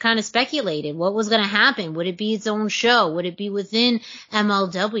that we had kind of speculated. What was going to happen? Would it be its own show? Would it be within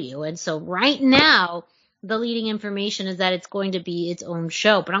MLW? And so right now, the leading information is that it's going to be its own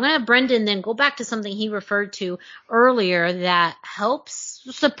show. But I'm going to have Brendan then go back to something he referred to earlier that helps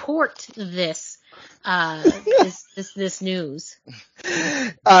support this news.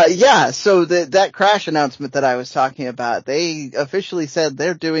 So that Crash announcement that I was talking about, they officially said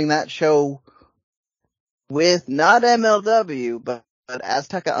they're doing that show with not MLW, but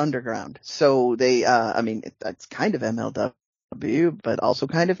Azteca Underground. So they, it's kind of MLW, but also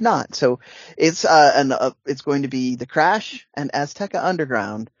kind of not. So it's going to be the Crash and Azteca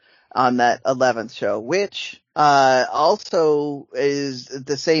Underground on that 11th show, which, also is at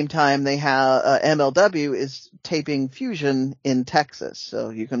the same time they have, MLW is taping Fusion in Texas. So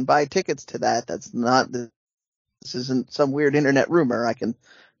you can buy tickets to that. This isn't some weird internet rumor. I can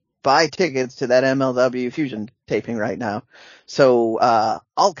buy tickets to that MLW Fusion taping right now. So,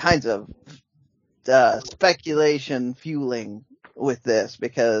 all kinds of, speculation fueling with this,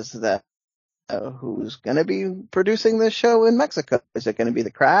 because who's gonna be producing this show in Mexico? Is it gonna be the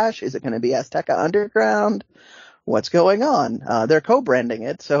Crash? Is it gonna be Azteca Underground? What's going on? They're co-branding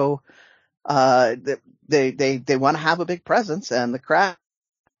it, so, they want to have a big presence, and the Crash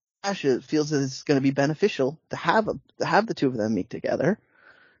feels that it's gonna be beneficial to have the two of them meet together.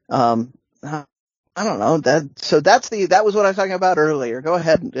 I don't know that was what I was talking about earlier. Go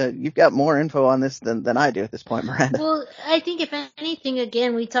ahead. You've got more info on this than I do at this point, Miranda. Well, I think if anything,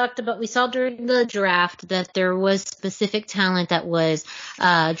 again, we saw during the draft that there was specific talent that was,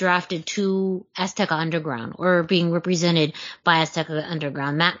 drafted to Azteca Underground, or being represented by Azteca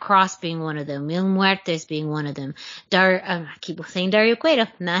Underground. Matt Cross being one of them, Mil Muertes being one of them. I keep saying Dario Cueto,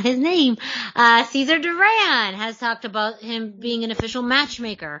 not his name. Cesar Duran has talked about him being an official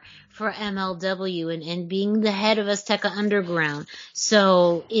matchmaker for MLW and being the head of Azteca Underground.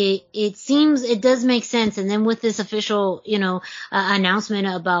 So it does make sense. And then with this official, announcement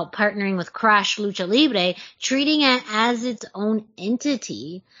about partnering with Crash Lucha Libre, treating it as its own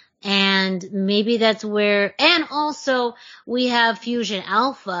entity. And maybe that's where, and also we have Fusion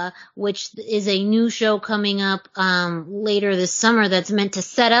Alpha, which is a new show coming up, later this summer that's meant to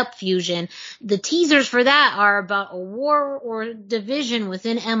set up Fusion. The teasers for that are about a war or division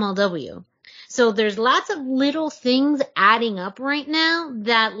within MLW. So there's lots of little things adding up right now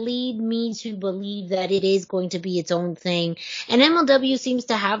that lead me to believe that it is going to be its own thing. And MLW seems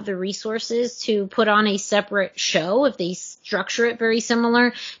to have the resources to put on a separate show if they structure it very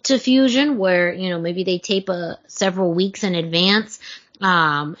similar to Fusion, where, maybe they tape several weeks in advance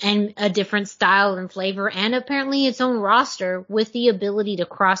and a different style and flavor, and apparently its own roster with the ability to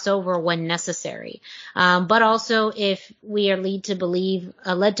cross over when necessary. But also, if we are led to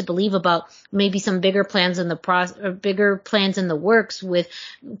believe about maybe some bigger plans in the works with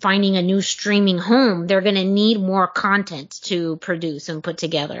finding a new streaming home, they're going to need more content to produce and put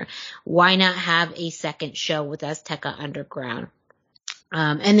together. Why not have a second show with Azteca Underground?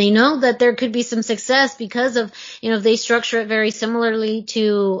 And they know that there could be some success because of, if they structure it very similarly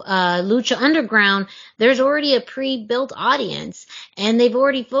to Lucha Underground, there's already a pre-built audience, and they've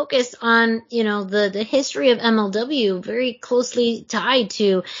already focused on, the history of MLW very closely tied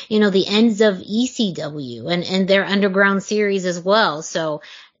to, the ends of ECW and their Underground series as well. So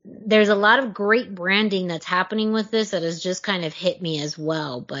there's a lot of great branding that's happening with this that has just kind of hit me as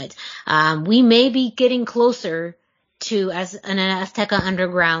well. But we may be getting closer to as an Azteca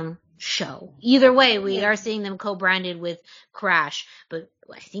Underground show. Either way, we are seeing them co-branded with Crash, but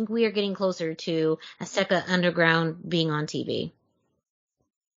I think we are getting closer to Azteca Underground being on TV.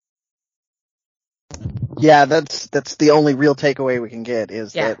 Yeah, that's the only real takeaway we can get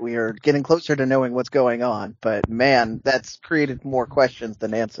is that we are getting closer to knowing what's going on. But man, that's created more questions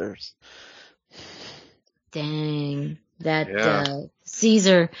than answers. Dang. That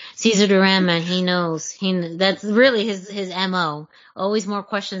Caesar Duran, man, he knows. That's really his MO. Always more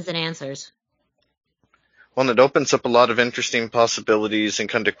questions than answers. Well, and it opens up a lot of interesting possibilities and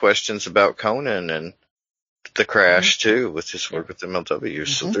kind of questions about Conan and the Crash too, with his work with MLW.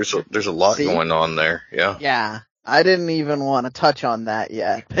 So there's a lot going on there. Yeah. Yeah. I didn't even want to touch on that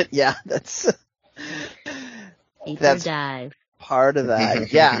yet, but yeah, that's dive. Part of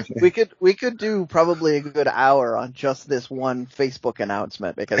that. Yeah. We could do probably a good hour on just this one Facebook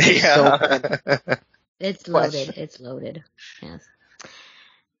announcement because it's loaded. It's loaded. Yes.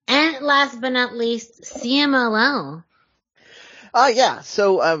 And last but not least, CMLL. Yeah.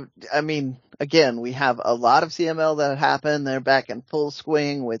 So, again, we have a lot of CML that happened. They're back in full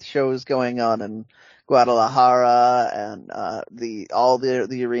swing with shows going on in Guadalajara and, all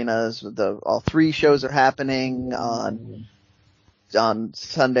the arenas. All 3 shows are happening on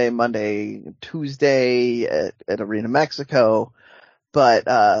Sunday, Monday, Tuesday at Arena Mexico. But,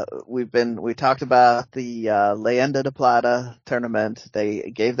 we talked about the, Leyenda de Plata tournament. They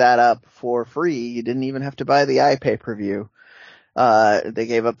gave that up for free. You didn't even have to buy the iPay-per-view. They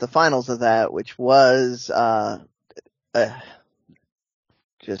gave up the finals of that, which was,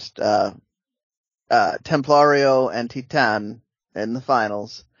 Templario and Titan in the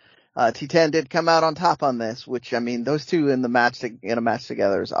finals. Titan did come out on top on this, which, those two in a match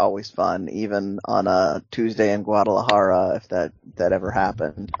together is always fun, even on a Tuesday in Guadalajara, if that ever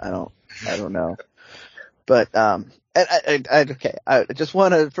happened. I don't know. But, I just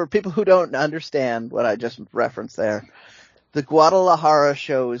want to, for people who don't understand what I just referenced there, the Guadalajara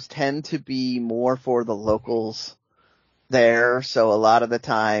shows tend to be more for the locals there, so a lot of the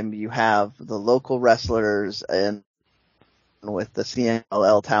time you have the local wrestlers and with the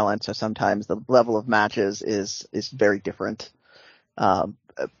CMLL talent, so sometimes the level of matches is very different.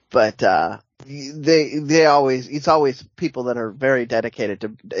 But it's always people that are very dedicated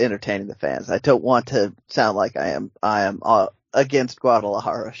to entertaining the fans. I don't want to sound like I am against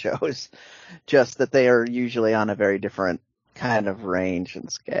Guadalajara shows, just that they are usually on a very different kind of range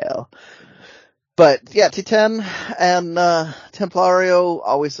and scale. But yeah, Titan and Templario,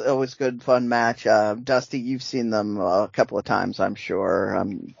 always good, fun match. Dusty, you've seen them a couple of times, I'm sure.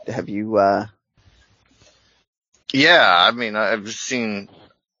 Have you? Yeah, I've seen.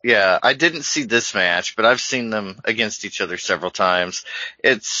 Yeah, I didn't see this match, but I've seen them against each other several times.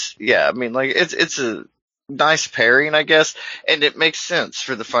 It's a nice pairing, I guess, and it makes sense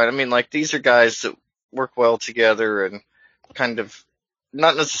for the fight. These are guys that work well together and kind of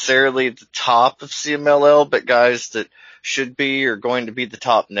not necessarily at the top of CMLL, but guys that should be or going to be the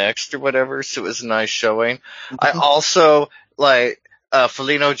top next or whatever. So it was a nice showing. I also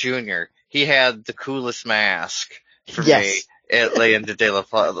Felino Jr. He had the coolest mask for me at Leyenda de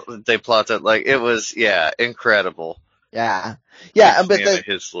Plata. It was, incredible. Yeah. Yeah. But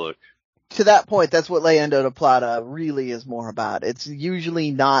his look. To that point, that's what Leyenda de Plata really is more about. It's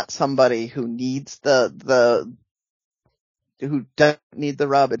usually not somebody who needs who doesn't need the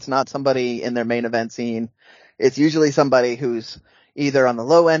rub. It's not somebody in their main event scene. It's usually somebody who's either on the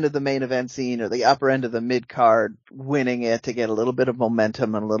low end of the main event scene or the upper end of the mid card, winning it to get a little bit of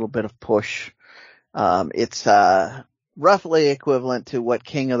momentum and a little bit of push. It's roughly equivalent to what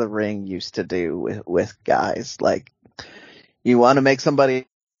King of the Ring used to do with guys. You want to make somebody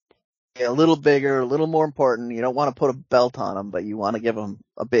a little bigger, a little more important. You don't want to put a belt on them, but you want to give them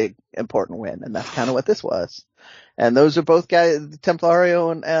a big, important win. And that's kind of what this was. And those are both guys,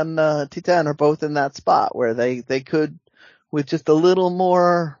 Templario and Titan are both in that spot where they could, with just a little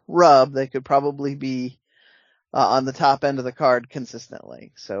more rub, they could probably be on the top end of the card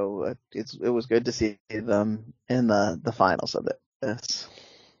consistently. So it was good to see them in the finals of this.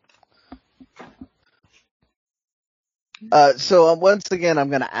 So once again, I'm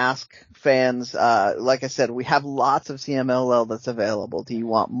going to ask fans, like I said, we have lots of CMLL that's available. Do you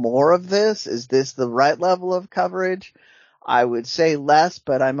want more of this? Is this the right level of coverage? I would say less,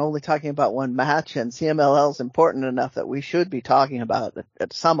 but I'm only talking about one match, and CMLL is important enough that we should be talking about it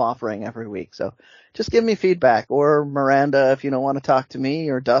at some offering every week. So just give me feedback, or Miranda, if you don't want to talk to me,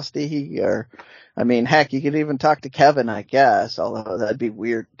 or Dusty, or, I mean, heck, you could even talk to Kevin, I guess, although that'd be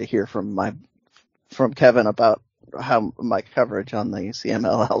weird to hear from Kevin about how my coverage on the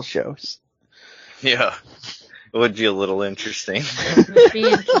CMLL shows. Yeah. It would be a little interesting. It would be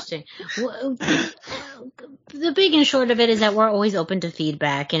interesting. The big and short of it is that we're always open to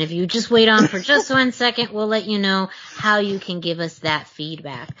feedback, and if you just wait on for just 1 second, we'll let you know how you can give us that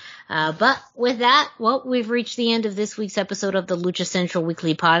feedback. But with that, well, we've reached the end of this week's episode of the Lucha Central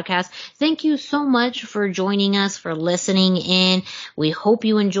Weekly Podcast. Thank you so much for joining us, for listening in. We hope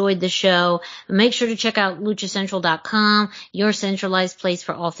you enjoyed the show. Make sure to check out luchacentral.com, your centralized place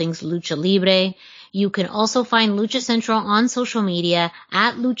for all things Lucha Libre. You can also find Lucha Central on social media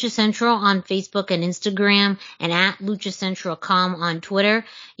at Lucha Central on Facebook and Instagram, and at LuchaCentral.com on Twitter.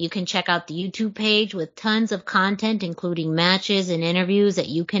 You can check out the YouTube page with tons of content, including matches and interviews that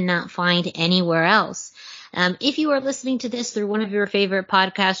you cannot find anywhere else. If you are listening to this through one of your favorite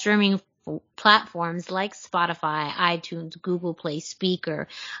podcast streaming platforms like Spotify, iTunes, Google Play, Speaker,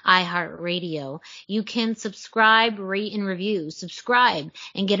 iHeartRadio, you can subscribe, rate, and review. Subscribe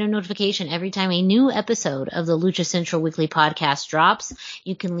and get a notification every time a new episode of the Lucha Central Weekly Podcast drops.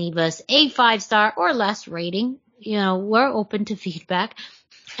 You can leave us a 5-star or less rating. You know, we're open to feedback.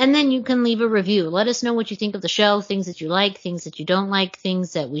 And then you can leave a review. Let us know what you think of the show, things that you like, things that you don't like,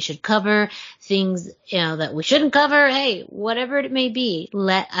 things that we should cover, things, that we shouldn't cover. Hey, whatever it may be,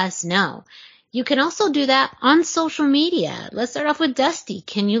 let us know. You can also do that on social media. Let's start off with Dusty.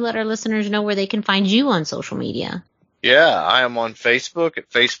 Can you let our listeners know where they can find you on social media? Yeah, I am on Facebook at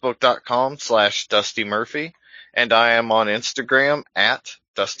facebook.com/Dusty Murphy, and I am on Instagram at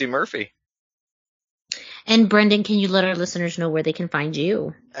Dusty Murphy. And Brendan, can you let our listeners know where they can find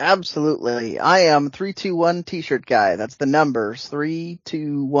you? Absolutely. I am 321 T-shirt guy. That's the numbers.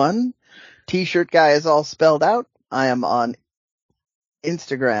 321. T-shirt guy is all spelled out. I am on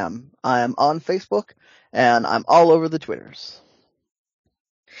Instagram. I am on Facebook, and I'm all over the Twitters.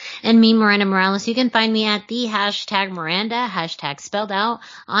 And me, Miranda Morales, you can find me at the #Miranda, spelled out,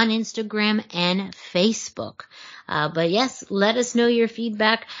 on Instagram and Facebook. But yes, let us know your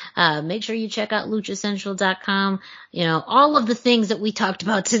feedback. Make sure you check out luchacentral.com. All of the things that we talked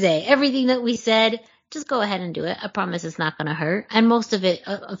about today, everything that we said, just go ahead and do it. I promise it's not going to hurt. And most of it,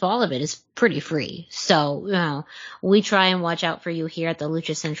 all of it is pretty free. So, we try and watch out for you here at the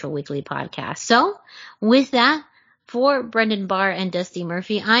Lucha Central Weekly Podcast. So with that, for Brendan Barr and Dusty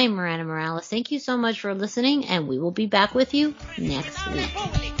Murphy, I am Miranda Morales. Thank you so much for listening, and we will be back with you next week.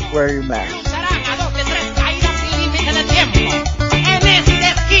 Wear your mask.